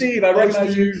name. Hey, Steve, I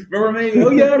recognize you. Remember me?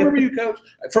 Oh yeah, I remember you, coach.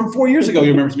 From 4 years ago, he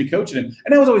remembers me coaching him,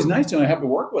 and that was always nice to him. I have to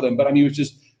work with him, but he was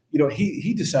just,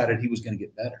 he decided he was going to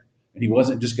get better, and he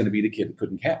wasn't just going to be the kid that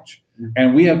couldn't catch. Mm-hmm.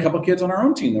 And we had a couple of kids on our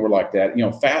own team that were like that.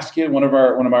 Fast kid, one of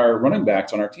our running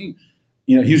backs on our team.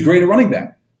 He was great at running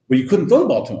back, but you couldn't throw the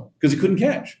ball to him because he couldn't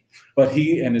catch. But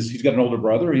he's got an older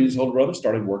brother, and his older brother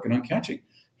started working on catching.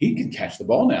 He can catch the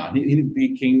ball now. He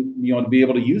became, to be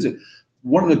able to use it.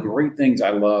 One of the great things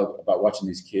I love about watching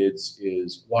these kids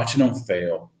is watching them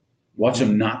fail, watch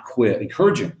them not quit,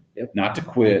 encourage them not to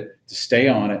quit, to stay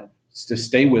on it, to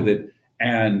stay with it,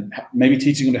 and maybe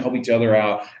teaching them to help each other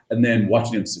out, and then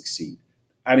watching them succeed.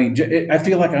 I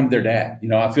feel like I'm their dad.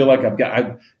 I feel like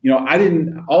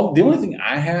the only thing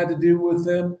I had to do with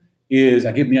them is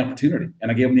I gave them the opportunity and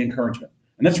I gave them the encouragement.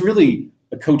 And that's really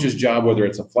a coach's job, whether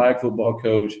it's a flag football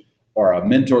coach or a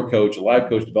mentor coach, a life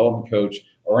coach, development coach,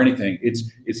 or anything.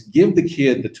 It's give the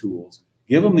kid the tools,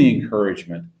 give them the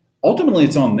encouragement. Ultimately,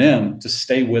 it's on them to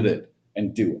stay with it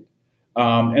and do it.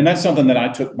 And that's something that I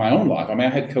took my own life. I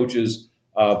had coaches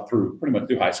through pretty much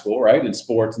through high school, right, in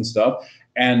sports and stuff.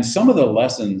 And some of the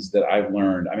lessons that I've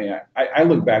learned, I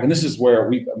look back, and this is where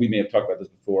we may have talked about this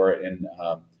before, and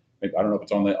I don't know if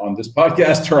it's on this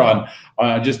podcast or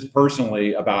on just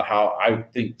personally, about how I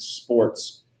think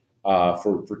sports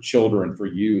for children, for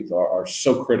youth, are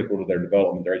so critical to their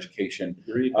development, their education.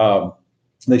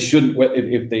 They shouldn't,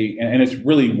 if they, and it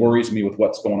really worries me with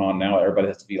what's going on now. Everybody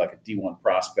has to be like a D1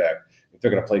 prospect if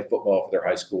they're going to play football for their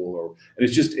high school, and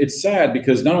it's sad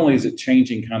because not only is it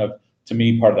changing kind of, to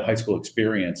me, part of the high school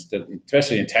experience,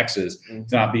 especially in Texas, to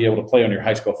not be able to play on your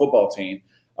high school football team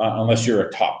unless you're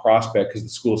a top prospect because the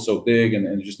school is so big and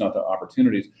there's just not the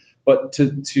opportunities. But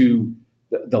to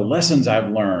the lessons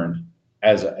I've learned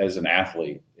as an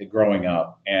athlete growing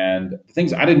up, and the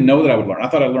things I didn't know that I would learn. I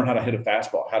thought I'd learn how to hit a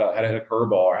fastball, how to hit a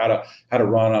curveball, or how to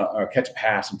run or catch a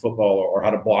pass in football, or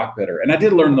how to block better. And I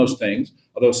did learn those things,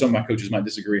 although some of my coaches might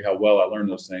disagree how well I learned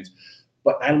those things.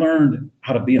 But I learned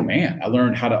how to be a man. I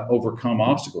learned how to overcome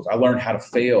obstacles. I learned how to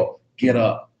fail, get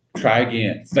up, try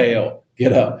again, fail,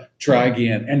 get up, try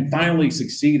again, and finally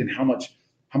succeed. And how much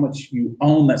you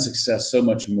own that success so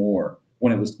much more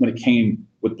when it came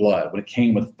with blood, when it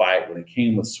came with fight, when it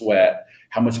came with sweat,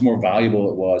 how much more valuable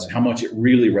it was, and how much it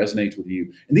really resonates with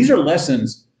you. And these are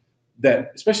lessons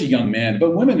that, especially young men,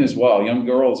 but women as well, young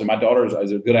girls, and my daughter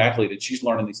is a good athlete, and she's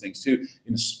learning these things too.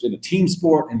 In a team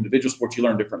sport, in individual sports, you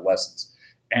learn different lessons.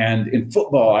 And in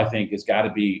football, I think it's got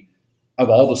to be, of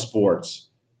all the sports,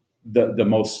 the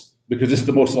most, because it's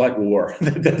the most like war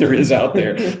that there is out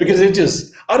there. Because it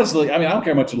just, honestly, I don't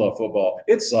care how much you love football.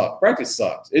 It sucks. Practice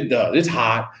sucks. It does. It's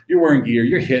hot. You're wearing gear.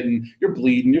 You're hitting. You're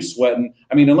bleeding. You're sweating.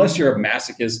 Unless you're a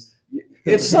masochist,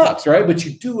 it sucks, right? But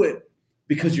you do it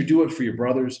because you do it for your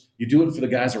brothers. You do it for the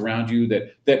guys around you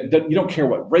that you don't care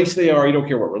what race they are. You don't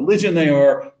care what religion they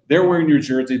are. They're wearing your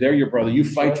jersey. They're your brother. You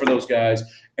fight for those guys,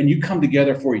 and you come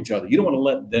together for each other. You don't want to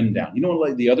let them down. You don't want to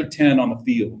let the other 10 on the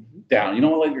field down. You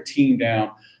don't want to let your team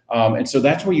down. And so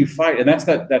that's where you fight. And that's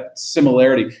that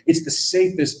similarity. It's the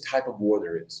safest type of war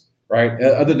there is, right?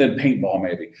 Other than paintball,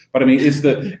 maybe. But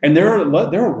and there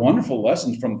are wonderful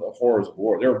lessons from the horrors of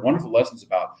war. There are wonderful lessons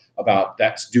about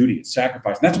that's duty, it's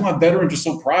sacrifice. And that's why veterans are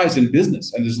so prized in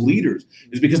business and as leaders,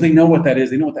 is because they know what that is.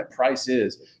 They know what that price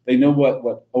is. They know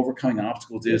what overcoming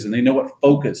obstacles is, and they know what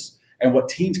focus and what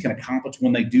teams can accomplish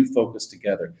when they do focus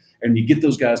together. And you get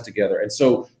those guys together. And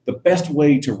so the best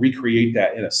way to recreate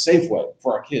that in a safe way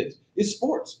for our kids is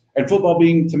sports. And football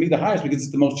being, to me, the highest, because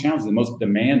it's the most challenging, the most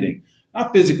demanding,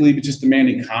 not physically, but just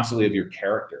demanding constantly of your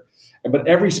character. But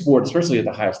every sport, especially at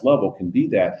the highest level, can be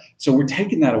that. So we're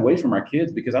taking that away from our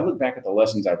kids, because I look back at the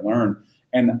lessons I've learned,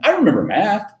 and I remember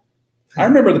math. I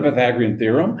remember the Pythagorean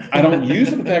theorem. I don't use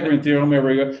the Pythagorean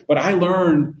theorem but I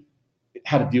learned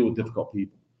how to deal with difficult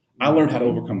people. I learned how to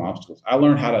overcome obstacles. I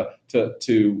learned how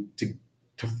to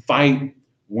fight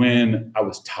when I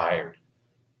was tired.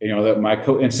 That my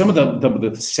coach and some of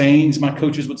the sayings my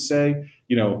coaches would say,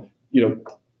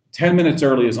 10 minutes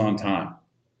early is on time.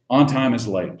 On time is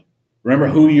late. Remember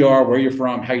who you are, where you're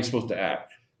from, how you're supposed to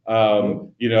act.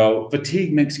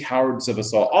 Fatigue makes cowards of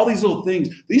us all. All these little things,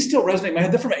 these still resonate in my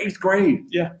head. They're from 8th grade.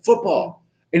 Yeah. Football.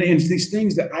 And it's these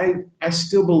things that I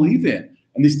still believe in.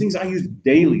 And these things I use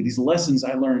daily, these lessons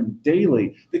I learn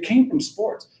daily that came from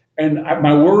sports. And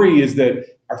my worry is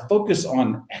that our focus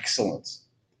on excellence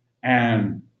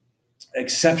and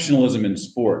exceptionalism in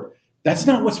sport, that's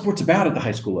not what sport's about at the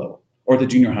high school level or the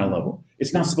junior high level.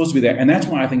 It's not supposed to be there. And that's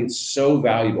why I think it's so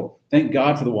valuable. Thank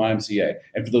God for the YMCA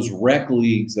and for those rec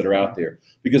leagues that are out there.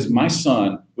 Because my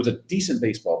son was a decent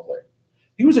baseball player.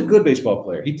 He was a good baseball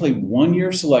player. He played 1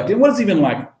 year select. It wasn't even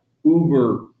like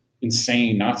uber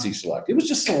insane Nazi select. It was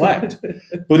just select.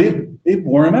 But it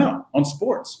wore him out on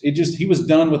sports. He was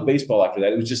done with baseball after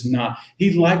that. It was just not.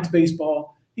 He liked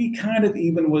baseball. He kind of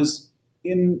even was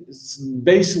in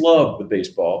base love with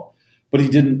baseball, but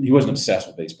he wasn't obsessed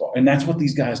with baseball. And that's what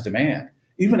these guys demand.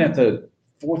 Even at the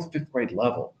 4th, 5th grade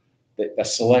level, the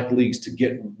select leagues, to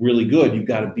get really good, you've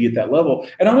got to be at that level.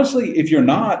 And honestly, if you're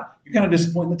not, you're kind of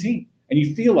disappointing the team. And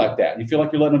you feel like that. You feel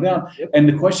like you're letting them down. Yep. And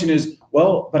the question is,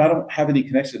 well, but I don't have any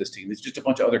connection to this team. It's just a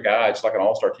bunch of other guys, like an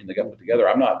all-star team that got put together.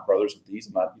 I'm not brothers with these.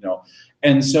 I'm not,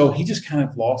 And so he just kind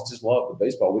of lost his love for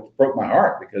baseball, which broke my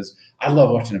heart because I love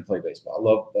watching him play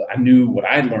baseball. I knew what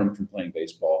I learned from playing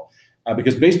baseball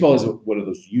because baseball is one of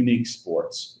those unique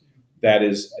sports that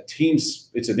is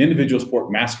it's an individual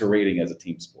sport masquerading as a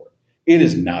team sport. It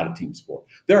is not a team sport.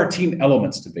 There are team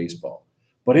elements to baseball,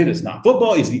 but it is not.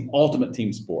 Football is the ultimate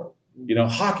team sport.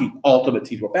 Hockey, ultimate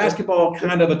team sport. Basketball,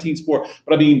 kind of a team sport.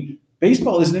 But I mean,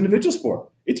 baseball is an individual sport.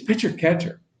 It's pitcher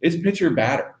catcher. It's pitcher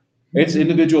batter. It's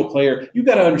individual player. You've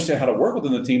got to understand how to work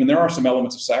within the team. And there are some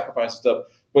elements of sacrifice and stuff.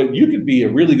 But you could be a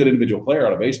really good individual player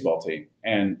on a baseball team,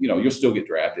 and you'll still get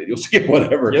drafted. You'll skip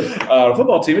whatever. Yep. A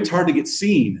football team, it's hard to get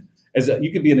seen as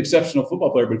you could be an exceptional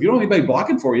football player, but if you don't have anybody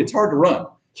blocking for you, it's hard to run.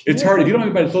 It's hard. If you don't have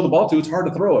anybody to throw the ball to, it's hard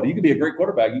to throw it. You can be a great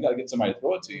quarterback. You got to get somebody to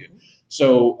throw it to you.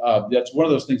 So that's one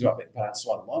of those things about it.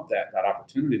 So I love that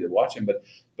opportunity to watch him. But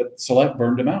select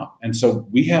burned him out. And so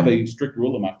we have a strict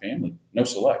rule in my family, no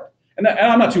select. And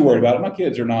I'm not too worried about it. My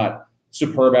kids are not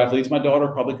superb athletes. My daughter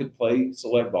probably could play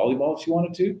select volleyball if she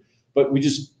wanted to, but we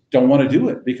just don't want to do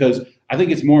it because I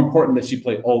think it's more important that she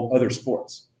play all other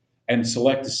sports. And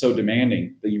select is so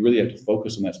demanding that you really have to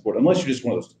focus on that sport, unless you're just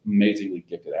one of those amazingly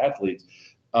gifted athletes.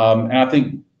 And I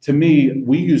think, to me,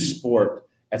 we use sport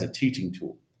as a teaching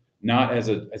tool, not as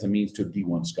a means to a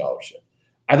D1 scholarship.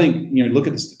 I think, look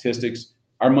at the statistics.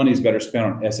 Our money is better spent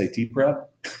on SAT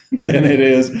prep than it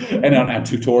is, and on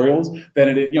tutorials than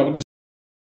it is,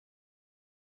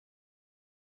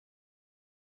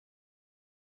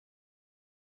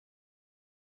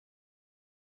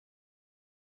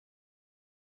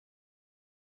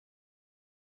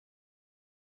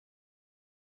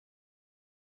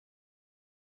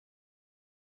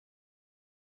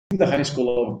 the high school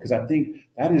level, because I think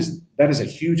that is a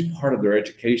huge part of their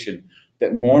education,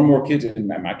 that more and more kids, and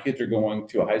my kids are going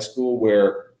to a high school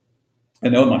where I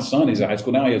know my son, he's at high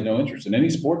school now, he has no interest in any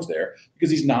sports there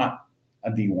because he's not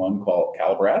a D1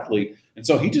 caliber athlete. And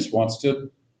so he just wants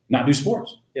to not do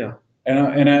sports. Yeah. And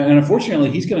unfortunately,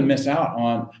 he's going to miss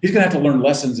out he's going to have to learn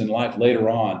lessons in life later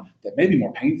on that may be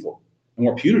more painful and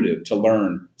more punitive to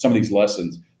learn some of these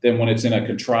lessons than when it's in a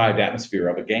contrived atmosphere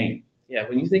of a game. Yeah,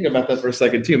 when you think about that for a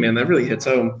second too, man, that really hits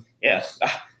home. Yeah,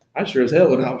 I sure as hell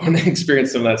would not want to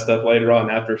experience some of that stuff later on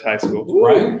after high school. Ooh,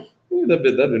 right? Ooh, that'd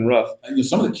been rough. And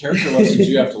some of the character lessons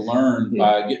you have to learn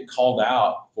by getting called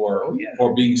out for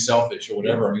being selfish or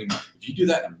whatever. I mean, if you do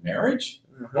that in a marriage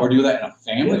or do that in a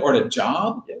family or at a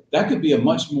job, that could be a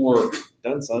much more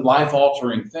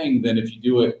life-altering thing than if you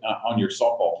do it on your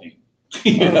softball team.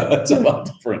 That's a lot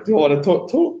different. No, I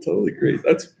totally agree.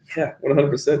 That's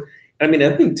 100%. I mean,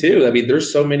 I think too,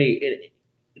 there's so many,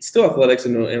 it's still athletics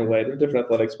in a way, they're different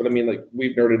athletics, but like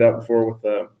we've nerded out before with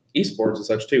esports and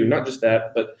such too, not just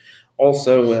that, but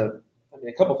also,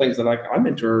 a couple things that I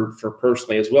mentor for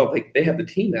personally as well, they have the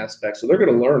team aspect, so they're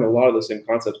going to learn a lot of the same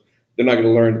concepts. They're not going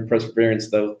to learn the perseverance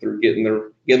though through getting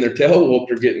their tail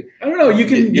whooped or getting. I don't know. You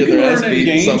can learn in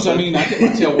games. I mean, I get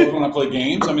my tail whooped when I play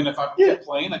games. I mean, if I keep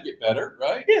playing, I get better,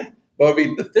 right? Yeah. Well,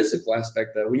 the physical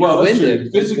aspect though, when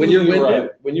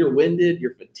you're winded,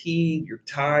 you're fatigued, you're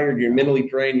tired, you're mentally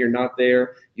drained, you're not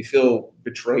there, you feel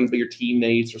betrayed by your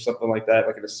teammates or something like that,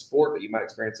 like in a sport that you might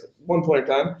experience at one point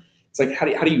in time. it's like, how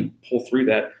do you pull through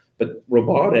that? But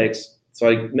robotics, so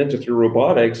I mentored through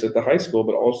robotics at the high school,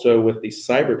 but also with the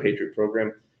Cyber Patriot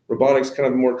program. Robotics kind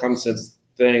of a more common sense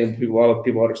thing. A lot of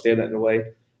people understand that in a way.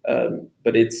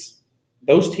 But it's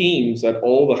those teams at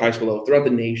all the high school level throughout the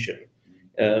nation.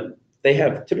 They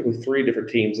have typically three different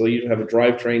teams. They'll usually have a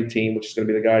drivetrain team, which is going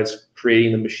to be the guys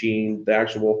creating the machine, the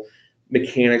actual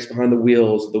mechanics behind the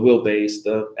wheels, the wheelbase,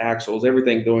 the axles,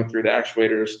 everything going through the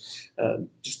actuators,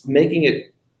 just making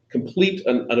it complete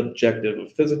an objective, a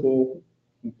physical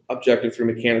objective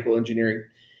through mechanical engineering.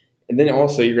 And then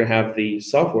also you're going to have the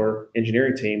software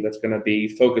engineering team that's going to be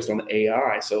focused on the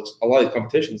AI. So a lot of these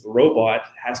competitions, the robot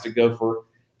has to go for,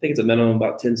 I think it's a minimum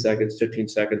about 10 seconds, 15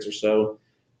 seconds or so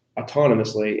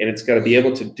autonomously. And it's got to be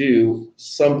able to do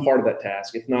some part of that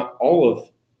task, if not all of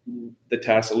the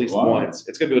task at least once.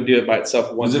 It's going to be able to do it by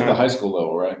itself one time. This is at the high school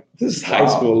level, right? This is high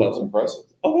school level. That's impressive.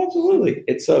 Oh, absolutely.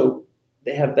 And so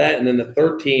they have that. And then the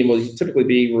third team will typically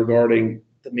be regarding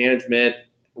the management,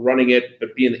 running it,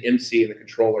 but being the MC and the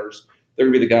controllers. They're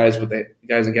gonna be the guys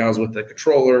and gals with the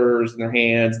controllers in their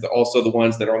hands. Also the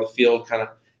ones that are on the field, kind of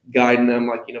guiding them,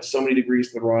 like so many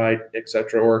degrees to the right,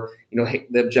 etc. Or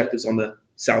the objectives on the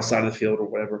south side of the field or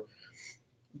whatever.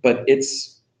 But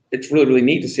it's really really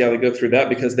neat to see how they go through that,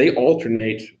 because they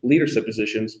alternate leadership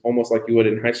positions almost like you would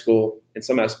in high school in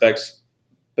some aspects.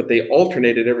 But they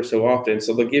alternate it ever so often,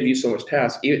 so they'll give you so much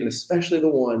task, even especially the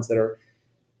ones that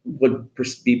would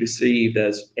be perceived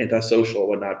as antisocial or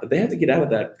whatnot, but they have to get out of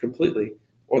that completely,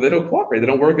 or they don't cooperate. They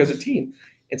don't work as a team.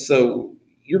 And so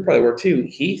you're probably aware too.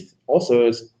 Heath also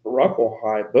is Rockwall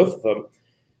High. Both of them,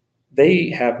 they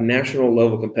have national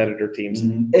level competitor teams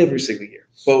every single year.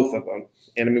 Both of them.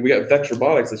 And I mean, we got Vex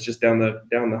Robotics that's just down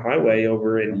the highway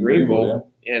over in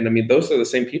Greenville. Yeah. And I mean, those are the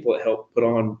same people that help put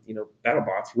on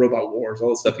BattleBots, Robot Wars, all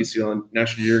the stuff you see on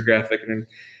National Geographic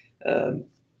and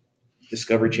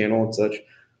Discovery Channel and such.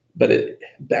 But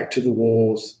back to the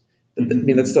wolves. I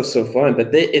mean, that stuff's so fun,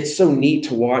 but it's so neat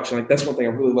to watch. Like, that's one thing I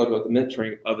really love about the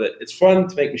mentoring of it. It's fun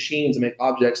to make machines and make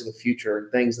objects of the future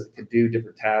and things that could do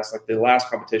different tasks. Like the last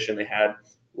competition they had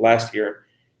last year,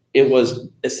 it was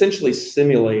essentially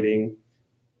simulating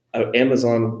an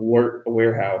Amazon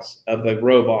warehouse of the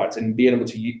robots and being able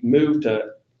to move to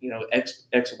X,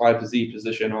 Y to Z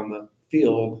position on the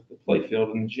field, the play field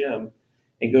in the gym,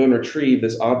 and go and retrieve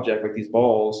this object, like these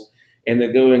balls, and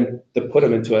then going to put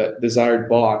them into a desired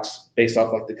box based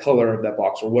off like the color of that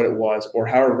box or what it was, or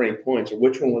however many points, or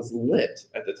which one was lit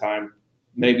at the time,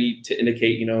 maybe to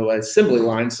indicate, an assembly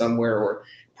line somewhere, or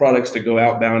products to go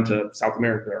outbound to South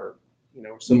America or,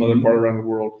 some other part around the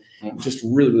world. Just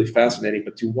really, really fascinating.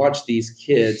 But to watch these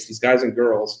kids, these guys and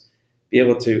girls, be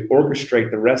able to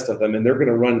orchestrate the rest of them, and they're going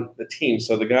to run the team.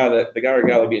 So the guy or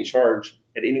gal will be in charge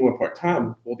at any one point in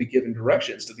time will be given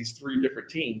directions to these three different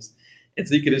teams. And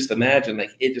so you could just imagine,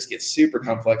 like, it just gets super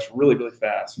complex really, really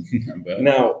fast.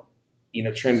 Now,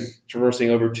 traversing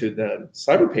over to the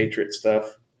Cyber Patriot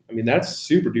stuff, I mean, that's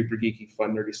super duper geeky,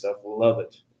 fun, nerdy stuff. Love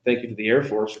it. Thank you to the Air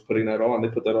Force for putting that on. They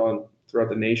put that on throughout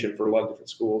the nation for a lot of different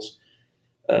schools.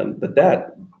 But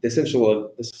the essential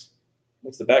of this,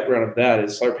 what's the background of that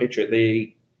is Cyber Patriot,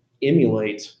 they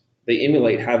emulate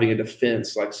having a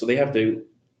defense. Like, so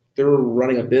they're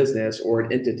running a business or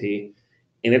an entity,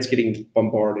 and it's getting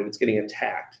bombarded, it's getting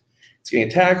attacked,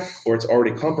 or it's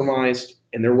already compromised,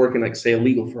 and they're working like, say, a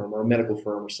legal firm or a medical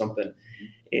firm or something,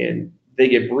 and they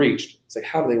get breached. It's like,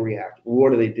 how do they react?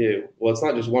 What do they do? Well, it's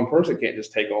not just one person can't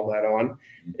just take all that on.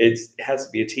 It has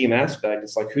to be a team aspect.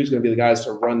 It's like, who's going to be the guys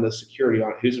to run the security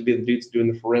on it? Who's going to be the dudes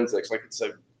doing the forensics? Like, it's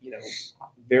a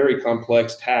very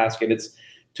complex task, and it's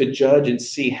to judge and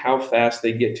see how fast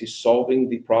they get to solving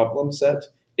the problem set,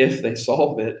 if they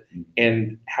solve it,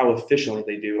 and how efficiently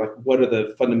they do. Like, what are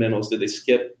the fundamentals? Did they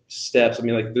skip steps? I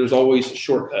mean, like, there's always a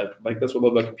shortcut. Like, that's what I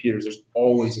love about computers. There's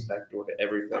always a backdoor to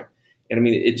everything. And I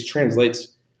mean, it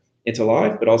translates into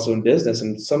life, but also in business.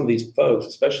 And some of these folks,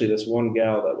 especially this one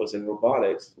gal that was in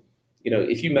robotics,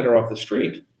 if you met her off the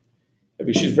street, I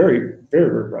mean, she's very, very,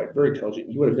 very bright, very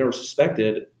intelligent. You would have never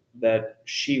suspected that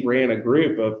she ran a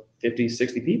group of 50,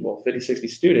 60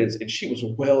 students, and she was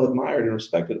well admired and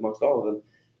respected amongst all of them.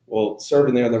 Well,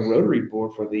 serving there on the Rotary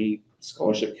Board for the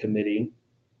scholarship committee,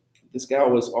 this gal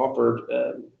was offered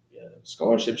a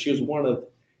scholarship. She was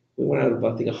we went out of,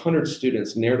 I think, 100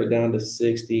 students, narrowed it down to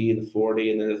 60, the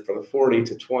 40, and then from the 40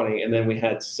 to 20. And then we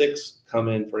had 6 come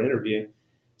in for an interview.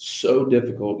 So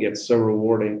difficult, yet so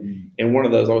rewarding. And one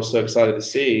of those I was so excited to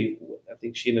see. I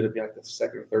think she ended up being like the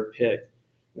second or third pick.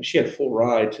 And she had full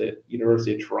ride to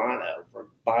University of Toronto for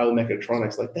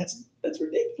biomechatronics. Like, that's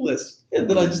ridiculous. And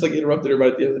then I just interrupted her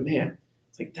right at the end. Man,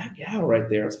 it's like, that gal right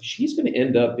there. I was like, she's going to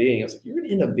end up being. I was like, you're going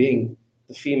to end up being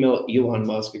the female Elon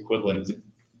Musk equivalent is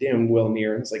damn well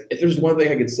near. It's like, if there's one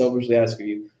thing I could selfishly ask of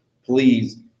you,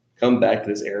 please come back to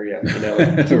this area.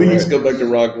 Please go back to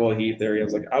Rockwell Heath area. I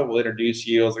was like, I will introduce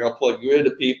you. I was like, I'll plug you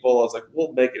into people. I was like,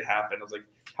 we'll make it happen. I was like,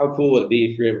 how cool would it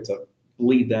be if you're able to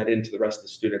bleed that into the rest of the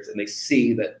students and they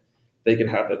see that they can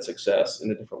have that success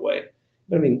in a different way.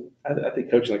 But I mean, I think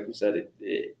coaching, like you said,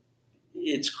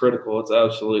 it's critical. It's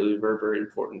absolutely very, very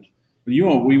important.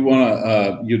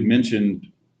 You'd mentioned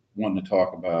wanting to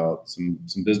talk about some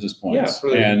business points,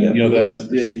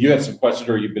 you had some questions,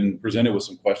 or you've been presented with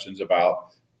some questions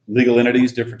about legal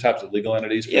entities, different types of legal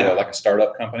entities for like a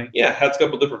startup company. Yeah, had a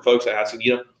couple of different folks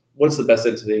asking, what's the best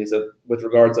entities with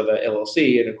regards of an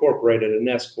LLC, an incorporated, an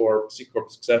S corp, C corp,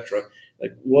 etc.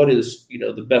 Like, what is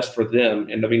the best for them?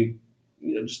 And I mean,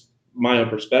 just my own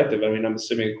perspective. I mean, I'm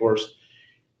assuming, of course,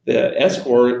 the S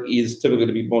corp is typically going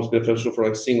to be most beneficial for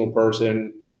like single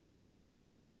person,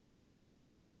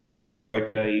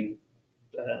 like a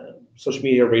social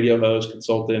media, radio host,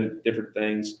 consultant, different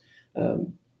things.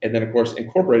 And then, of course,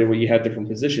 incorporated, where you have different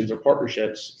positions or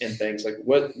partnerships and things. Like,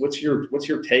 what's your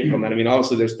take on that? I mean,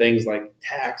 obviously, there's things like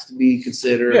tax to be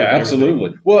considered. Yeah,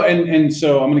 absolutely. Well, and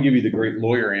so I'm going to give you the great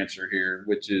lawyer answer here,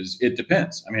 which is it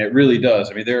depends. I mean, it really does.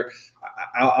 I mean,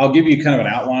 I'll give you kind of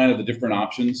an outline of the different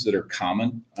options that are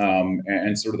common,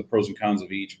 and sort of the pros and cons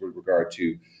of each with regard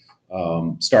to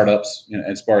startups,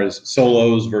 as far as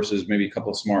solos versus maybe a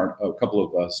couple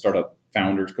of startup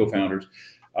founders, co-founders.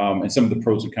 And some of the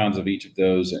pros and cons of each of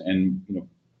those, and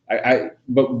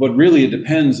but really it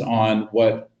depends on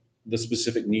what the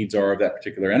specific needs are of that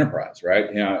particular enterprise, right?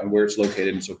 And where it's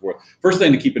located and so forth. First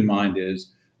thing to keep in mind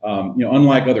is,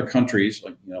 unlike other countries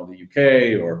like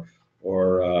the UK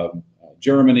or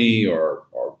Germany or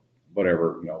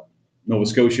whatever, Nova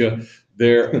Scotia.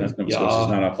 Nova Scotia is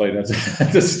not a play. That's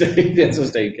a state. That's a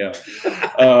state county.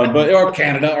 Or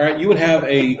Canada. All right, you would have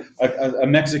a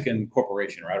Mexican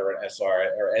corporation, right, or an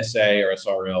SR or SA or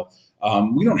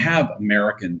SRL. We don't have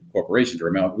American corporations.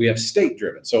 Remember, we have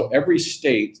state-driven. So every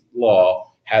state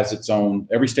law has its own.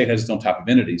 Every state has its own type of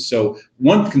entities. So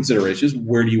one consideration is,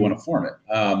 where do you want to form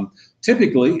it?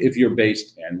 Typically, if you're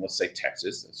based in, let's say,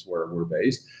 Texas, that's where we're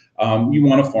based. You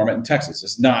want to form it in Texas.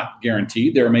 It's not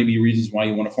guaranteed. There may be reasons why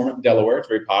you want to form it in Delaware. It's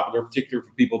very popular, particularly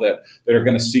for people that are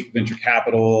going to seek venture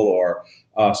capital or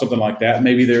something like that.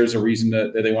 Maybe there's a reason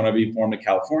that they want to be formed in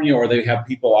California, or they have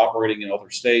people operating in other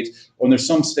states. Or there's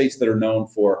some states that are known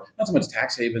for not so much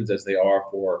tax havens as they are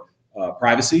for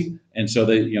privacy, and so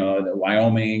they,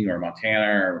 Wyoming or Montana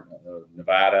or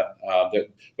Nevada.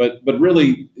 But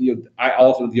really, I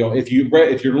also,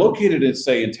 if you're located in,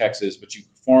 say, in Texas, but you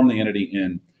form the entity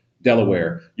in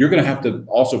Delaware, you're going to have to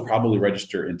also probably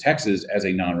register in Texas as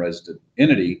a non-resident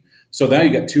entity. So now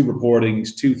you got two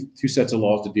reportings, two sets of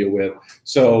laws to deal with.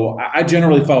 So I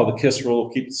generally follow the KISS rule: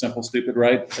 keep it simple, stupid,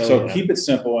 right? Keep it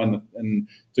simple, and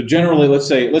so generally, let's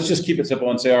just keep it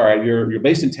simple and say, all right, you're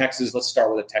based in Texas. Let's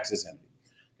start with a Texas entity.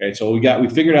 Okay, so we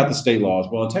figured out the state laws.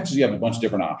 Well, in Texas, you have a bunch of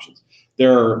different options.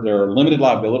 There are limited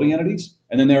liability entities,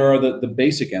 and then there are the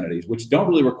basic entities, which don't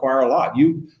really require a lot.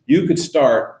 You could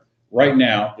start right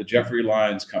now the Jeffrey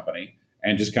Lyons Company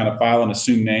and just kind of file an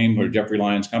assumed name for Jeffrey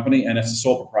Lyons Company, and it's a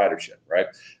sole proprietorship, right?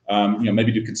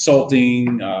 Maybe do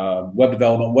consulting, web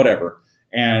development, whatever.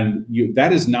 And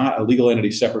that is not a legal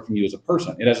entity separate from you as a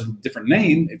person. It has a different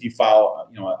name if you file,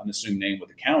 an assumed name with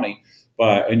the county.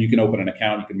 And you can open an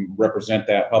account, you can represent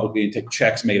that publicly and take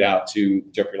checks made out to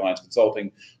Jeffrey Lyons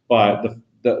Consulting. But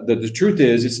the truth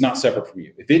is, it's not separate from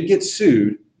you. If it gets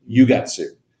sued, you got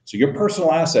sued. So your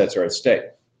personal assets are at stake.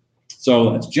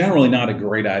 So it's generally not a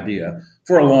great idea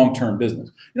for a long-term business.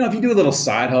 If you do a little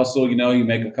side hustle, you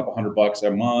make a couple $100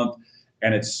 a month,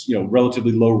 and it's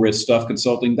relatively low risk stuff,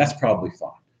 consulting, that's probably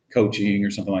fine. Coaching or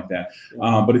something like that.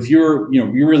 But if you're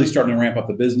really starting to ramp up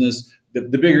the business, the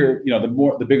bigger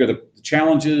the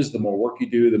challenges, the more work you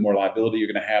do, the more liability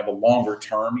you're going to have, the longer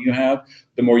term you have,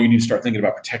 the more you need to start thinking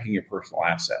about protecting your personal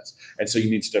assets. And so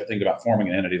you need to start thinking about forming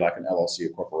an entity like an LLC, a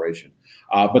corporation.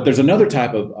 But there's another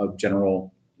type of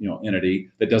general entity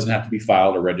that doesn't have to be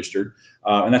filed or registered,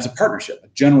 and that's a partnership, a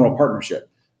general partnership.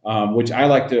 Which I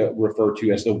like to refer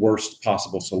to as the worst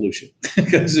possible solution,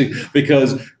 because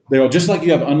just like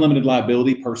you have unlimited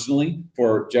liability personally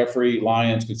for Jeffrey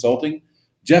Lyons Consulting,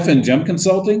 Jeff and Jem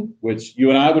Consulting, which you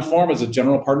and I would form as a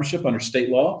general partnership under state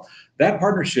law, that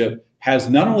partnership has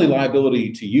not only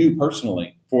liability to you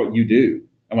personally for what you do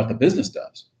and what the business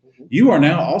does, you are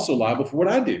now also liable for what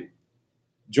I do,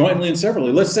 jointly and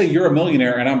severally. Let's say you're a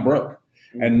millionaire and I'm broke,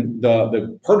 and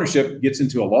the partnership gets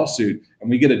into a lawsuit and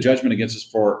we get a judgment against us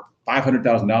for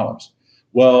 $500,000.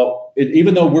 Well,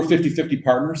 even though we're 50-50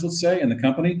 partners, let's say, in the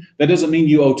company, that doesn't mean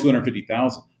you owe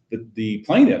 250,000. The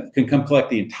plaintiff can come collect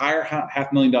the entire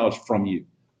 $500,000 from you,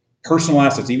 personal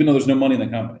assets, even though there's no money in the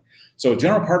company. So a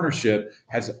general partnership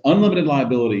has unlimited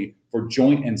liability for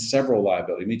joint and several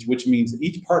liability, which means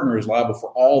each partner is liable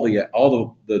for all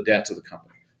the debts of the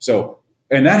company. So,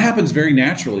 and that happens very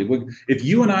naturally. If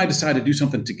you and I decide to do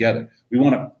something together, we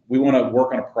want to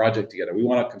work on a project together. We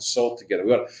want to consult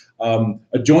together.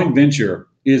 A joint venture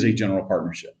is a general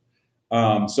partnership.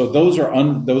 So those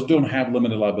don't have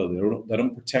limited liability. They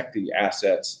don't protect the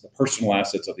assets, the personal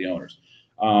assets of the owners.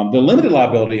 The limited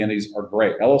liability entities are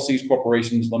great. LLCs,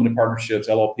 corporations, limited partnerships,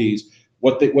 LLPs.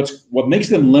 What makes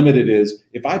them limited is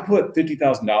if I put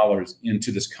 $50,000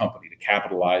 into this company to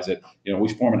capitalize it,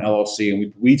 we form an LLC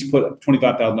and we each put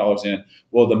 $25,000 in.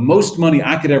 Well, the most money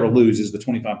I could ever lose is the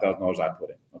 $25,000 I put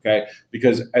in. Okay,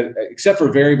 because except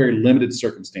for very, very limited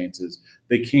circumstances,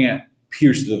 they can't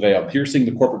pierce the veil. Piercing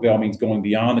the corporate veil means going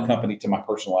beyond the company to my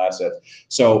personal assets.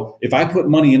 So if I put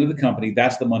money into the company,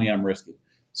 that's the money I'm risking.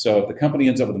 So if the company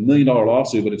ends up with $1 million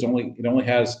lawsuit, but it only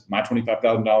has my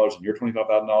 $25,000 and your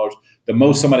 $25,000, the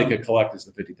most somebody could collect is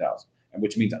the $50,000, and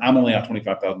which means I'm only out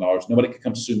 $25,000. Nobody could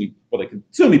come sue me. Well, they could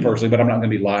sue me personally, but I'm not going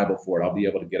to be liable for it. I'll be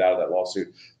able to get out of that lawsuit,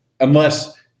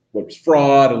 unless it's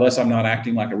fraud, unless I'm not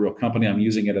acting like a real company. I'm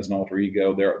using it as an alter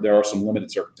ego. There are some limited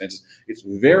circumstances. It's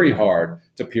very hard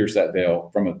to pierce that veil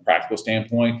from a practical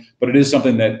standpoint, but it is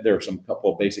something that there are some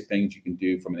couple of basic things you can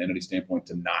do from an entity standpoint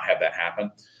to not have that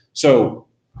happen. So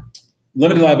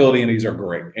limited liability entities are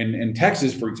great. And in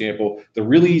Texas, for example, they're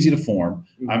really easy to form.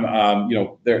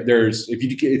 There's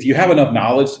if you have enough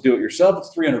knowledge to do it yourself,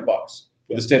 it's $300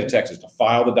 for the state of Texas to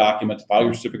file the document, to file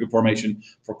your certificate of formation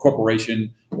for a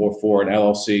corporation or for an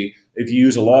LLC. If you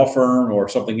use a law firm or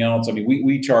something else,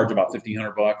 we charge about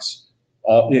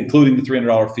 $1,500, including the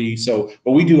 $300 fee. So,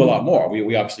 but we do a lot more.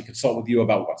 We obviously consult with you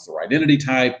about what's the right entity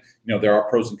type. There are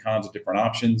pros and cons of different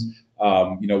options.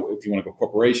 If you want to go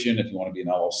corporation, if you want to be an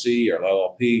LLC or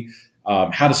LLP,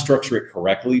 how to structure it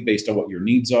correctly based on what your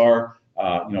needs are.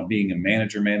 Being a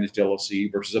manager-managed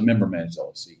LLC versus a member-managed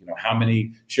LLC. How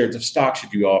many shares of stock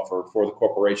should you offer for the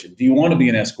corporation? Do you want to be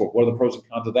an S corp? What are the pros and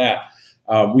cons of that?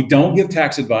 We don't give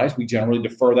tax advice. We generally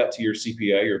defer that to your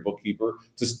CPA or bookkeeper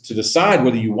to decide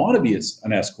whether you want to be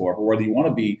an S corp or whether you want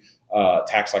to be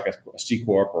taxed like a C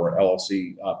corp or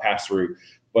LLC pass through.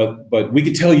 But we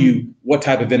can tell you what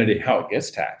type of entity, how it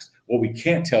gets taxed. What we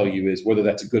can't tell you is whether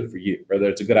that's good for you, whether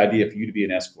it's a good idea for you to be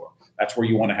an S corp. That's where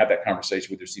you want to have that conversation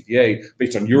with your CPA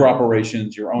based on your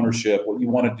operations, your ownership, what you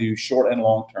want to do short and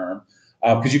long term.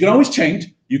 Because you can always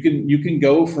change. You can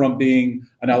go from being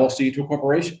an LLC to a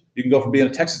corporation. You can go from being a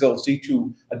Texas LLC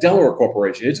to a Delaware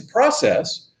corporation. It's a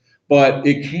process, but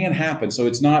it can happen. So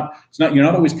it's not you're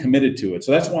not always committed to it.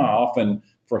 So that's why often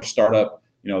for a startup,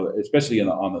 especially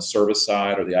on the service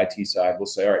side or the IT side, we'll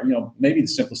say, all right, maybe the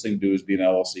simplest thing to do is be an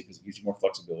LLC because it gives you more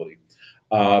flexibility.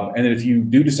 And then if you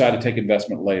do decide to take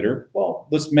investment later, well,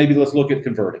 let's look at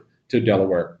converting to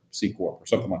Delaware C Corp or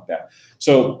something like that.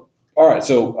 So, all right,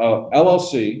 so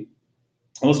LLC,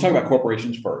 and let's talk about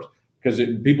corporations first, because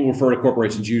people refer to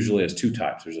corporations usually as two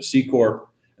types. There's a C Corp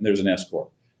and there's an S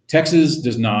Corp. Texas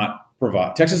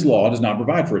law does not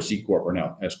provide for a C Corp or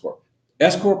an S Corp.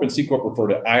 S Corp and C Corp refer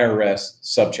to IRS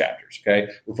subchapters,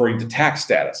 okay, referring to tax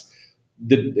status.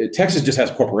 Texas just has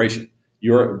corporation.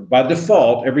 By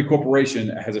default, every corporation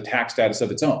has a tax status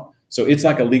of its own. So it's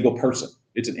like a legal person.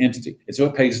 It's an entity. And so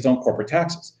it pays its own corporate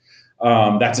taxes.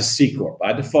 That's a C Corp.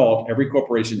 By default, every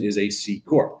corporation is a C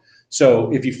Corp.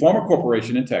 So if you form a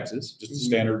corporation in Texas, just a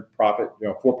standard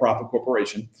for-profit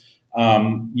corporation,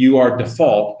 you are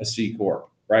default a C Corp,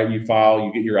 right? You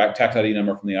get your tax ID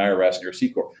number from the IRS and you're a C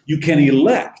Corp. You can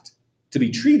elect to be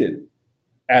treated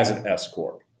as an S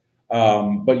Corp.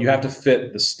 But you have to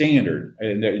fit the standard,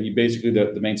 and you basically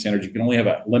the main standard. You can only have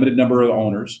a limited number of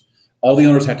owners. All the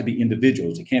owners have to be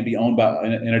individuals. It can't be owned by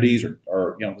entities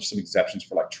or there's some exceptions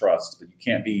for like trusts, but you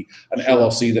can't be an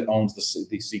LLC that owns the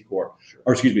C Corp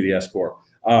or the S Corp.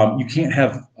 You can't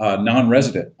have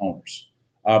non-resident owners.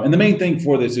 And the main thing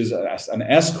for this is an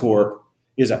S Corp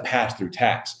is a pass-through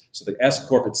tax. So the S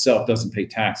Corp itself doesn't pay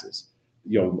taxes,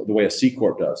 the way a C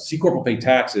Corp does. C Corp will pay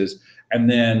taxes, and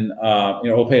then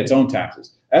it'll pay its own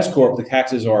taxes. S Corp, the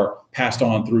taxes are passed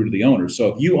on through to the owners.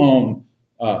 So if you own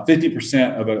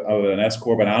 50% of an S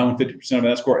Corp and I own 50% of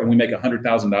an S Corp and we make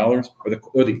 $100,000,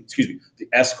 or the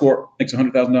S Corp makes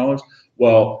 $100,000,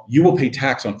 well, you will pay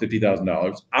tax on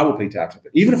 $50,000. I will pay tax on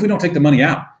it. Even if we don't take the money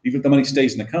out, even if the money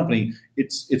stays in the company,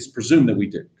 it's presumed that we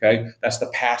do, okay? That's the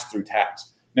pass-through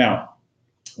tax. Now,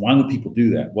 why do people do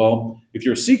that? Well, if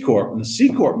you're a C Corp and the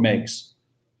C Corp makes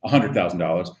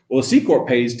 $100,000. Well, a C corp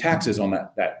pays taxes on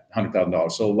that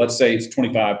 $100,000. So let's say it's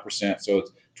 25%. So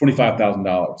it's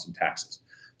 $25,000 in taxes.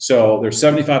 So there's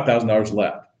 $75,000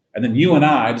 left. And then you and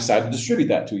I decide to distribute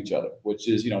that to each other, which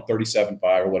is, 37.5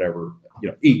 or whatever,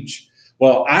 each.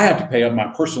 Well, I have to pay up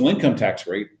my personal income tax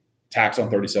rate, tax on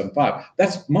 37.5.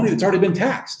 That's money that's already been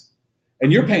taxed.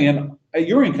 And you're paying at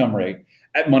your income rate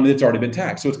at money that's already been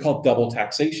taxed. So it's called double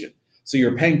taxation. So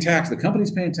you're paying tax, the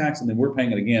company's paying tax, and then we're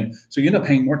paying it again. So you end up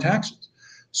paying more taxes.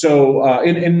 So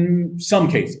in some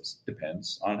cases,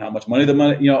 depends on how much money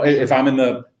if I'm in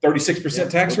the 36%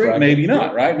 tax rate, maybe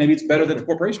not, right? Maybe it's better that the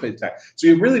corporation pays tax. So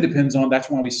it really depends on, that's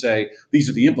why we say these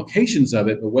are the implications of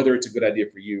it, but whether it's a good idea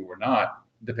for you or not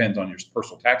depends on your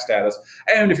personal tax status.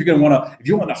 And if you want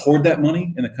to hoard that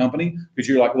money in the company, because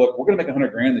you're like, look, we're going to make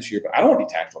 $100,000 this year, but I don't want to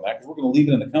be taxed on that because we're going to leave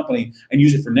it in the company and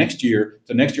use it for next year.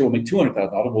 So next year we'll make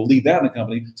 $200,000. We'll leave that in the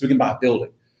company so we can buy a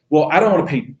building. Well, I don't want to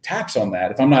pay tax on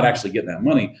that if I'm not actually getting that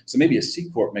money. So maybe a C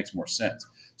corp makes more sense.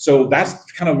 So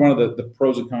that's kind of one of the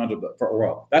pros and cons of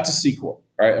that's a C corp,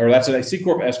 right? Or that's a C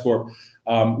corp, S corp.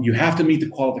 You have to meet the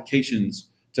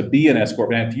qualifications to be an S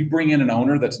corp. And if you bring in an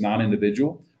owner that's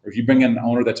non-individual, or if you bring in an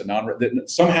owner that's that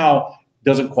somehow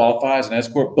doesn't qualify as an S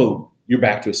corp, boom, you're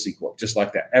back to a C corp, just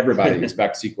like that. Everybody gets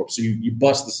back to C corp. So you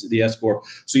bust the S corp.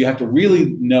 So you have to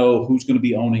really know who's going to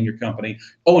be owning your company.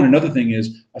 Oh, and another thing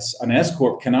is an S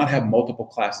corp cannot have multiple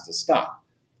classes of stock,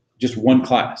 just one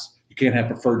class. You can't have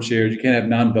preferred shares. You can't have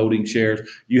non-voting shares.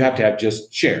 You have to have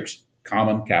just shares,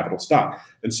 common capital stock.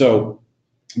 And so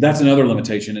that's another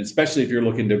limitation, especially if you're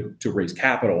looking to raise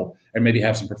capital and maybe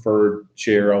have some preferred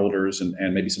shareholders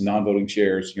and maybe some non-voting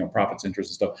shares, profits,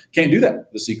 interests, and stuff. Can't do that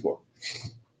with the C corp.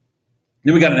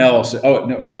 Then we got an LLC. Oh,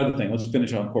 no, another thing. Let's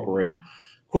finish on corporation.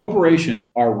 Corporations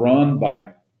are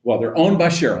they're owned by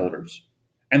shareholders,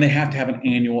 and they have to have at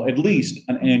least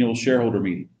an annual shareholder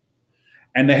meeting.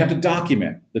 And they have to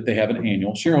document that they have an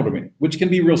annual shareholder meeting, which can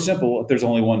be real simple if there's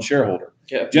only one shareholder.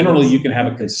 Yeah, generally, you can have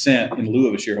a consent in lieu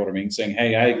of a shareholder meeting saying,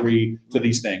 hey, I agree to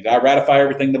these things. I ratify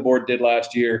everything the board did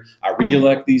last year. I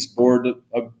re-elect these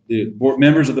the board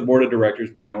members of the board of directors.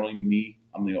 Only me,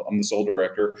 I'm the sole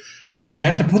director. You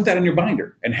have to put that in your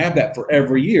binder and have that for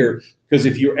every year, because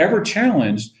if you're ever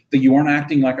challenged that you aren't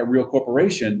acting like a real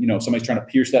corporation, somebody's trying to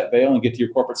pierce that veil and get to your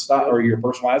corporate stock or your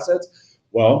personal assets,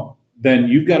 well, then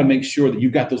you've got to make sure that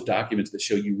you've got those documents that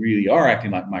show you really are acting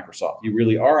like Microsoft. You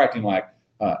really are acting like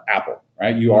Apple,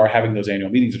 right? You are having those annual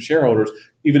meetings of shareholders,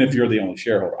 even if you're the only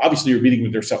shareholder. Obviously, you're meeting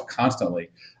with yourself constantly,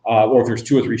 or if there's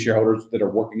 2 or 3 shareholders that are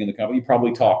working in the company, you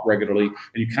probably talk regularly and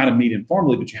you kind of meet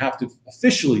informally, but you have to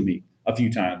officially meet a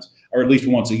few times, or at least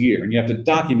once a year, and you have to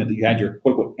document that you had your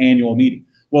quote-unquote annual meeting.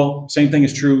 Well, same thing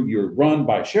is true. You're run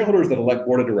by shareholders that elect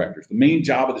board of directors. The main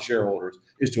job of the shareholders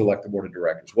is to elect the board of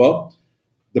directors. Well,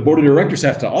 the board of directors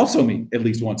have to also meet at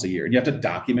least once a year, and you have to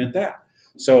document that.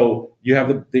 So you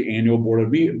have the annual board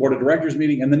of directors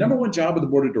meeting, and the number one job of the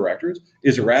board of directors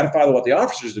is to ratify what the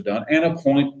officers have done and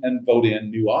appoint and vote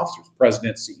in new officers,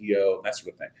 president, CEO, and that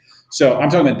sort of thing. So I'm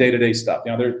talking about day-to-day stuff.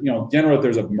 Generally, if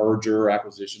there's a merger,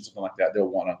 acquisition, something like that, they'll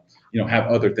want to, have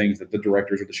other things that the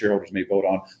directors or the shareholders may vote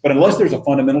on. But unless there's a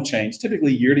fundamental change,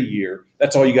 typically year to year,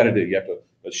 that's all you got to do. You have to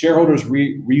the shareholders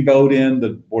re-vote in the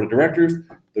board of directors,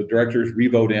 the directors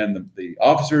re-vote in the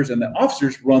officers, and the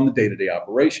officers run the day-to-day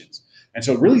operations. And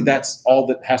so really that's all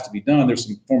that has to be done. There's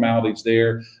some formalities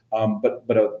there,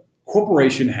 but a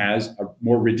corporation has a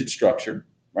more rigid structure,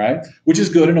 right? Which is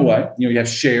good in a way. You have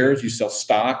shares, you sell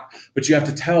stock, but you have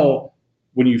to tell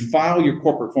when you file your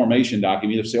corporate formation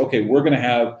document, you have to say, okay,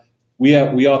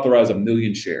 we authorize 1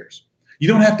 million shares. You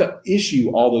don't have to issue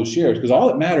all those shares, because all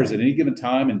that matters at any given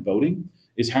time in voting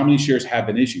is how many shares have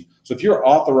been issued. So if you're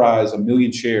authorized 1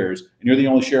 million shares and you're the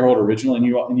only shareholder originally,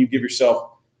 and you give yourself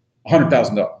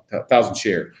 100,000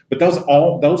 shares, but those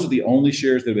are the only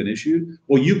shares that have been issued,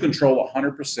 well, you control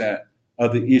 100%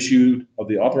 of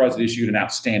the authorized, issued, and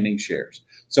outstanding shares.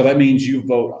 So that means if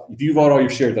you vote all your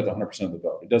shares, that's 100% of the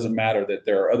vote. It doesn't matter that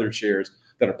there are other shares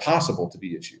that are possible to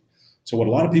be issued. So what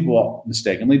a lot of people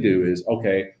mistakenly do is,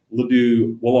 okay,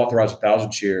 we'll authorize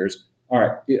 1,000 shares. All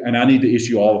right, and I need to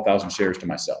issue all 1,000 shares to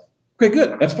myself. Okay,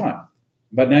 good, that's fine.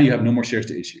 But now you have no more shares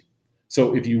to issue.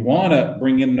 So if you want to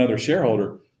bring in another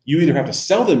shareholder, you either have to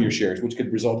sell them your shares, which could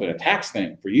result in a tax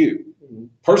thing for you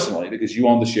personally, because you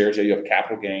own the shares, you have a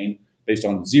capital gain based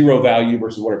on zero value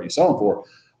versus whatever you sell them for.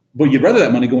 But you'd rather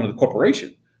that money go into the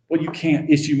corporation. Well, you can't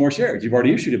issue more shares. You've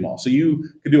already issued them all. So you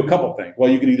could do a couple of things.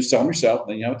 Well, you can either sell them yourself,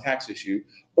 then you have a tax issue,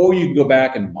 or you can go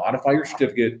back and modify your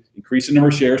certificate, increase the number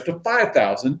of shares to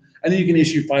 5,000, and then you can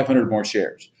issue 500 more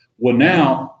shares. Well,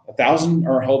 now 1,000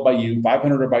 are held by you,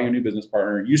 500 are by your new business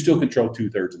partner. You still control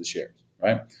 2/3 of the shares,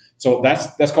 right? So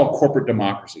that's called corporate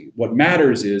democracy. What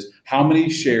matters is how many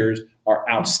shares are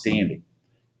outstanding.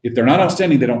 If they're not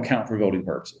outstanding, they don't count for voting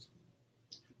purposes.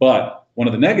 But one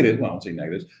of the negatives, well, I won't say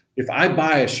negatives, if I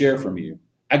buy a share from you,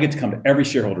 I get to come to every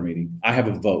shareholder meeting. I have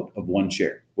a vote of one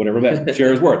share, whatever that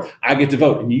share is worth. I get to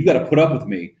vote, and you got to put up with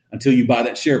me until you buy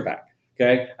that share back.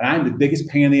 Okay, and I'm the biggest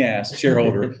pain in the ass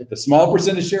shareholder. The small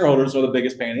percentage shareholders are the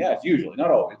biggest pain in the ass, usually,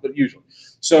 not always, but usually.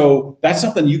 So that's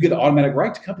something you get automatic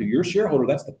right to come to. You're a shareholder.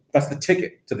 That's the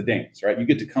ticket to the dance, right? You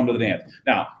get to come to the dance.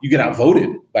 Now you get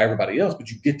outvoted by everybody else, but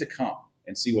you get to come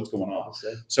and see what's going on.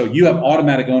 So you have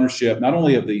automatic ownership, not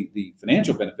only of the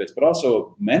financial benefits, but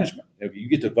also management. If you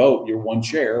get to vote your one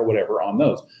share or whatever on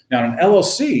those. Now an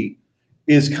LLC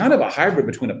is kind of a hybrid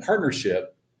between a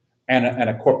partnership and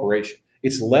a corporation.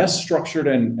 It's less structured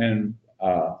and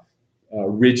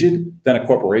rigid than a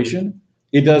corporation.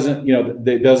 It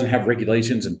doesn't have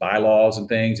regulations and bylaws and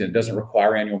things, and it doesn't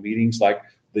require annual meetings like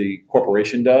the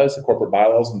corporation does, the corporate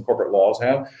bylaws and corporate laws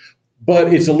have.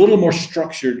 But it's a little more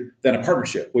structured than a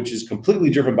partnership, which is completely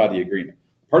driven by the agreement.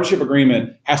 Partnership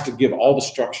agreement has to give all the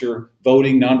structure,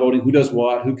 voting, non-voting, who does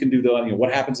what, who can do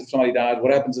what happens if somebody dies,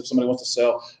 what happens if somebody wants to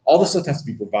sell. All this stuff has to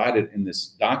be provided in this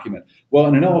document. Well,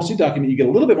 in an LLC document, you get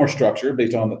a little bit more structure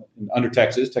based on under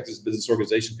Texas Business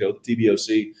Organization Code, the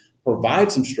TBOC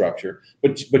provides some structure,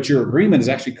 but your agreement is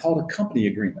actually called a company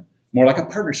agreement, more like a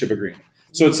partnership agreement.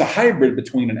 So it's a hybrid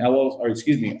between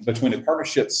between a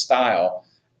partnership style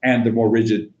and the more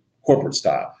rigid corporate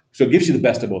style. So it gives you the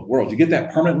best of both worlds. You get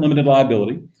that permanent limited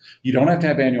liability. You don't have to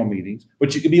have annual meetings,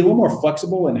 but you can be a little more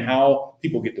flexible in how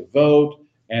people get to vote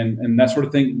and that sort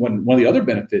of thing. One of the other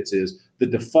benefits is the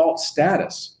default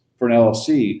status for an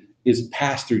LLC is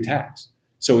pass-through tax.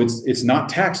 So it's not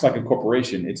taxed like a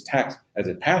corporation. It's taxed as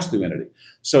a pass-through entity.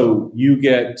 So you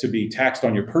get to be taxed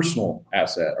on your personal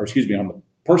asset, on the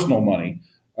personal money.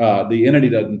 The entity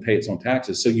doesn't pay its own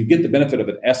taxes. So you get the benefit of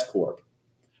an S corp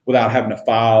without having to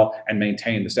file and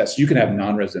maintain the stats. So you can have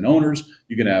non-resident owners,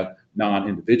 you can have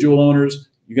non-individual owners,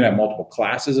 you can have multiple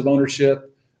classes of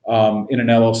ownership in an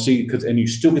LLC, and you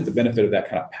still get the benefit of that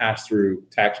kind of pass-through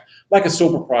tax, like a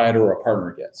sole proprietor or a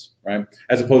partner gets, right?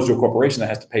 As opposed to a corporation that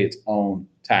has to pay its own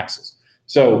taxes.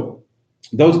 So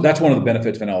that's one of the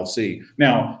benefits of an LLC.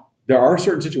 Now, there are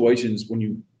certain situations when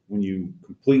you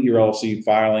complete your LLC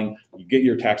filing, you get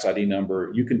your tax ID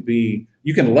number, you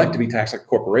can elect to be taxed like a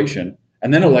corporation,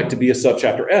 and then elect to be a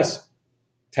subchapter S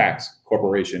tax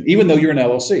corporation, even though you're an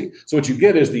LLC. So what you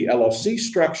get is the LLC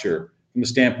structure from the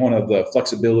standpoint of the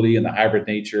flexibility and the hybrid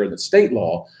nature and the state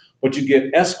law, but you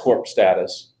get S corp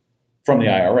status from the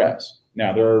IRS.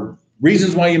 Now, there are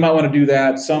reasons why you might want to do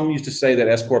that. Some used to say that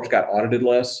S corps got audited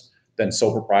less than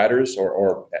sole proprietors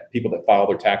or people that file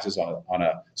their taxes on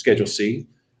a Schedule C.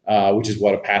 Which is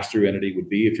what a pass-through entity would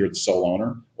be if you're the sole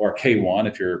owner, or a K1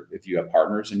 if you have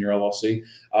partners in your LLC,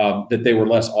 that they were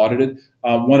less audited.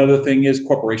 One other thing is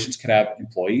corporations can have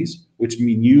employees, which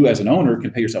mean you as an owner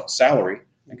can pay yourself a salary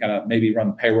and kind of maybe run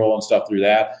the payroll and stuff through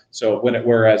that. So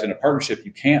whereas in a partnership,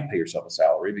 you can't pay yourself a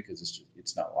salary because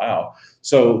it's not allowed.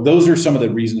 So those are some of the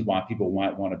reasons why people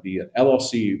might want to be an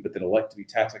LLC, but then elect to be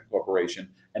taxed like a corporation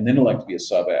and then elect to be a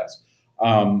sub-S.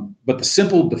 But the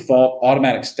simple default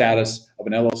automatic status of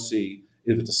an LLC,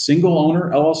 if it's a single owner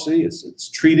LLC, it's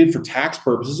treated for tax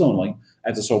purposes only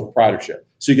as a sole proprietorship.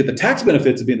 So you get the tax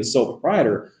benefits of being the sole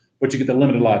proprietor, but you get the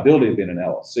limited liability of being an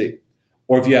LLC.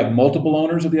 Or if you have multiple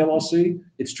owners of the LLC,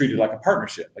 it's treated like a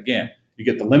partnership. Again, you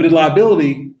get the limited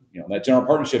liability. That general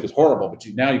partnership is horrible, but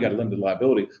now you got a limited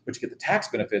liability, but you get the tax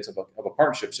benefits of a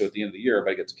partnership. So at the end of the year,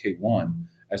 everybody gets K1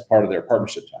 as part of their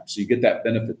partnership tax. So you get that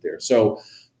benefit there. So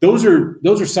those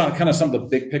are some of the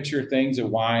big picture things of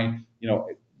why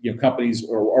companies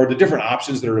or the different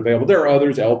options that are available. There are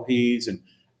others, LPs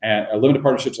and limited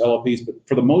partnerships, LLPs, but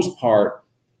for the most part,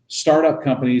 startup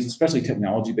companies, especially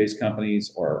technology-based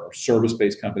companies or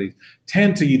service-based companies,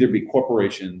 tend to either be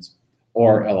corporations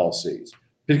or LLCs.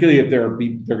 Particularly if they're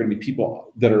going to be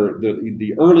people that are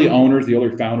the early owners, the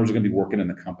early founders are going to be working in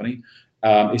the company.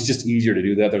 It's just easier to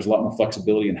do that. There's a lot more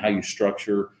flexibility in how you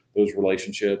structure those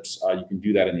relationships. You can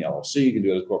do that in the LLC, you can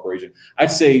do it as a corporation.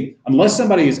 I'd say unless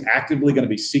somebody is actively going to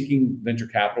be seeking venture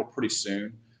capital pretty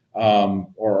soon,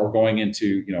 or going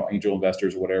into angel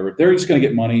investors or whatever, they're just going to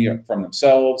get money from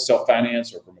themselves,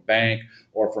 self-finance, or from a bank,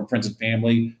 or from friends and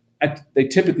family. They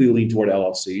typically lean toward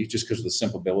LLCs just because of the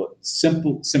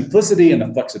simplicity and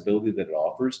the flexibility that it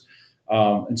offers.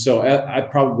 And so I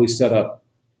probably set up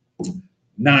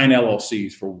 9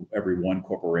 LLCs for every one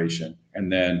corporation, and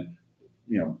then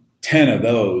 10 of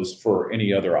those for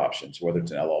any other options, whether it's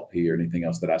an LLP or anything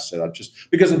else that I set up, just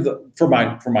because for my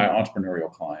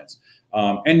entrepreneurial clients.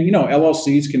 And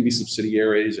LLCs can be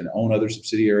subsidiaries and own other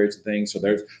subsidiaries and things. So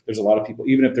there's a lot of people,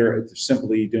 even if they're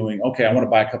simply doing, okay, I want to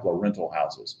buy a couple of rental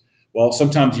houses. Well,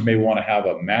 sometimes you may want to have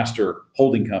a master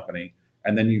holding company,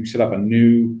 and then you set up a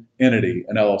new entity,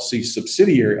 an LLC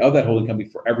subsidiary of that holding company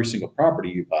for every single property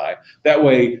you buy. That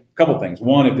way, a couple things.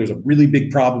 One, if there's a really big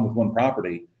problem with one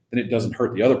property, then it doesn't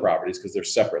hurt the other properties because they're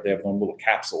separate. They have their own little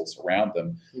capsules around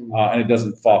them, and it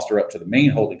doesn't foster up to the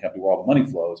main holding company where all the money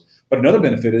flows. But another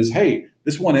benefit is, hey,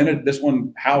 this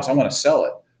one house, I want to sell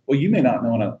it. Well, you may not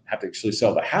want to have to actually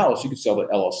sell the house. You could sell the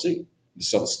LLC, just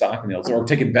sell the stock in the LLC, or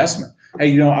take investment.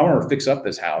 Hey, I want to fix up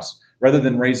this house. Rather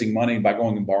than raising money by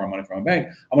going and borrowing money from a bank,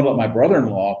 I'm going to let my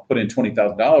brother-in-law put in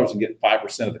 $20,000 and get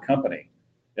 5% of the company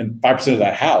and 5% of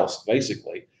that house,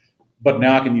 basically. But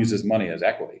now I can use this money as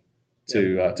equity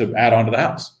to add on to the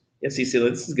house. Yes, see,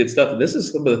 this is good stuff. And this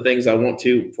is some of the things I want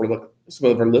to, for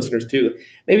some of our listeners too.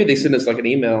 Maybe they send us like an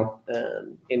email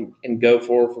and go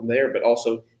forward from there, but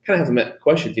also kind of have some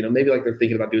questions, maybe like they're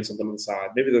thinking about doing something on the side.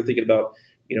 Maybe they're thinking about,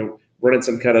 running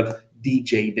some kind of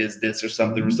DJ business or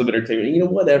something, or some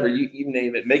entertainment, whatever, you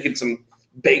name it, making some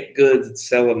baked goods and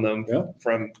selling them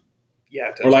from,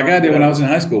 or like I did when I was in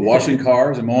high school, washing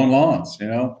cars and mowing lawns.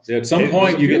 At some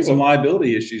point you get some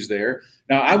liability issues there.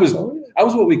 Now I was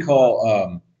what we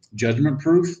call judgment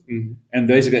proof, and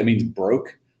basically that means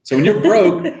broke. So when you're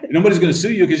broke, nobody's going to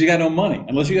sue you because you got no money.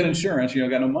 Unless you got insurance, you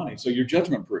got no money. So you're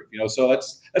judgment proof. So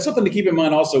that's something to keep in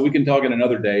mind. Also, we can talk in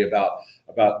another day about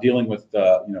dealing with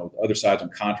other sides on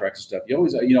contracts and stuff. You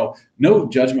always no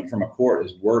judgment from a court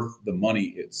is worth the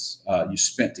money it's you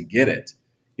spent to get it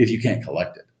if you can't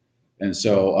collect it. And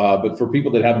so, but for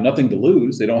people that have nothing to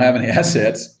lose, they don't have any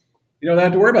assets, they don't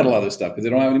have to worry about a lot of this stuff because they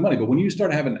don't have any money. But when you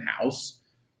start having a house,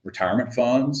 retirement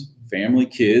funds, family,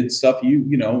 kids, stuff,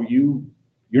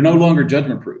 you're no longer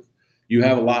judgment proof. You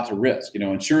have a lot to risk.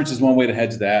 Insurance is one way to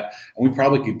hedge that, and we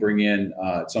probably could bring in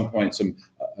at some point an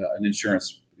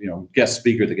insurance guest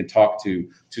speaker that can talk to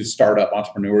startup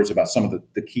entrepreneurs about some of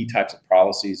the key types of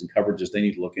policies and coverages they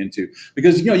need to look into,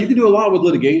 because you can do a lot with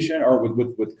litigation or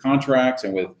with contracts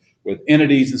and with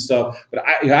entities and stuff. But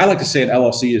I like to say an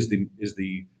LLC is the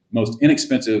most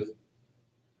inexpensive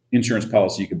insurance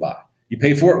policy you can buy. You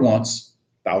pay for it once,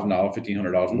 $1,000,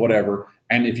 $1,500, whatever.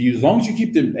 And as long as you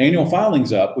keep the annual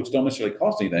filings up, which don't necessarily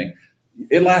cost anything,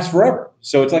 it lasts forever.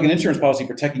 So it's like an insurance policy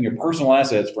protecting your personal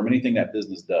assets from anything that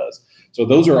business does. So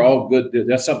those are all good.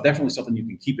 That's definitely something you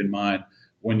can keep in mind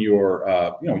when you're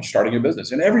starting your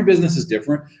business. And every business is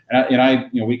different.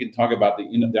 And we can talk about the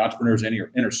entrepreneur's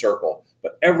inner circle,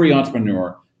 but every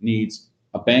entrepreneur needs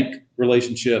a bank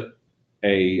relationship,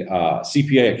 a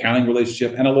CPA accounting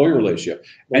relationship, and a lawyer relationship.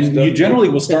 And you generally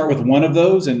will start with one of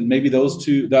those, and maybe those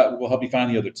two that will help you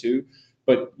find the other two.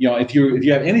 But if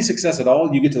you have any success at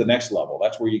all, you get to the next level.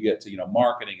 That's where you get to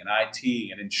marketing and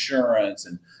IT and insurance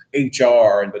and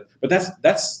HR. But that's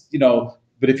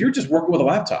But if you're just working with a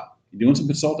laptop, you're doing some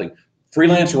consulting,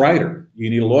 freelance writer,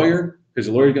 you need a lawyer, because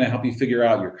the lawyer is going to help you figure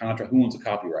out your contract. Who owns the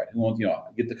copyright? Who owns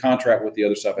get the contract with the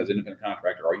other stuff as an independent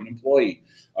contractor? Are you an employee?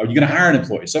 Are you going to hire an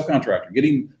employee, subcontractor,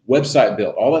 getting website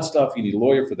built? All that stuff, you need a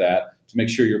lawyer for that to make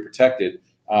sure you're protected.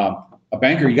 A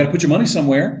banker, you got to put your money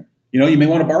somewhere. You may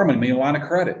want to borrow money, maybe a line of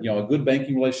credit. A good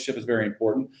banking relationship is very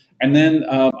important. And then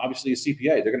obviously a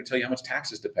CPA, they're going to tell you how much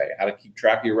taxes to pay, how to keep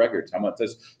track of your records, how much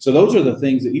this. So those are the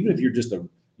things that even if you're just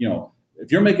if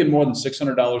you're making more than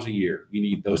 $600 a year, you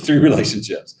need those three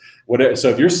relationships. So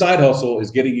if your side hustle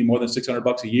is getting you more than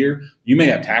 $600 a year, you may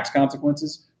have tax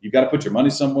consequences. You've got to put your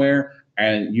money somewhere,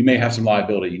 and you may have some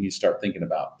liability you need to start thinking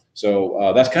about.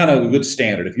 So that's kind of a good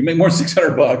standard. If you make more than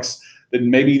 $600, then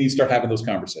maybe you need to start having those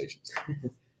conversations.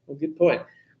 Well, good point.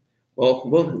 Well,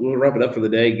 we'll wrap it up for the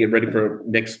day, get ready for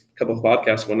next couple of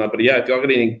podcasts and whatnot. But yeah, if y'all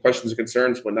got any questions or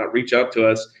concerns, whatnot, reach out to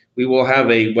us. We will have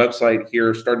a website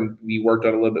here starting to be worked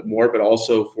on a little bit more, but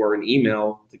also for an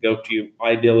email to go to.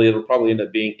 Ideally, it'll probably end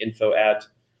up being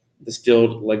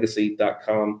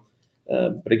info@distilledlegacy.com.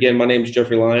 But again, my name is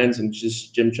Jeffrey Lyons and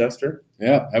just Jim Chester.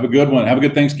 Yeah, have a good one. Have a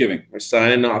good Thanksgiving. We're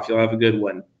signing off. Y'all have a good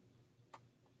one.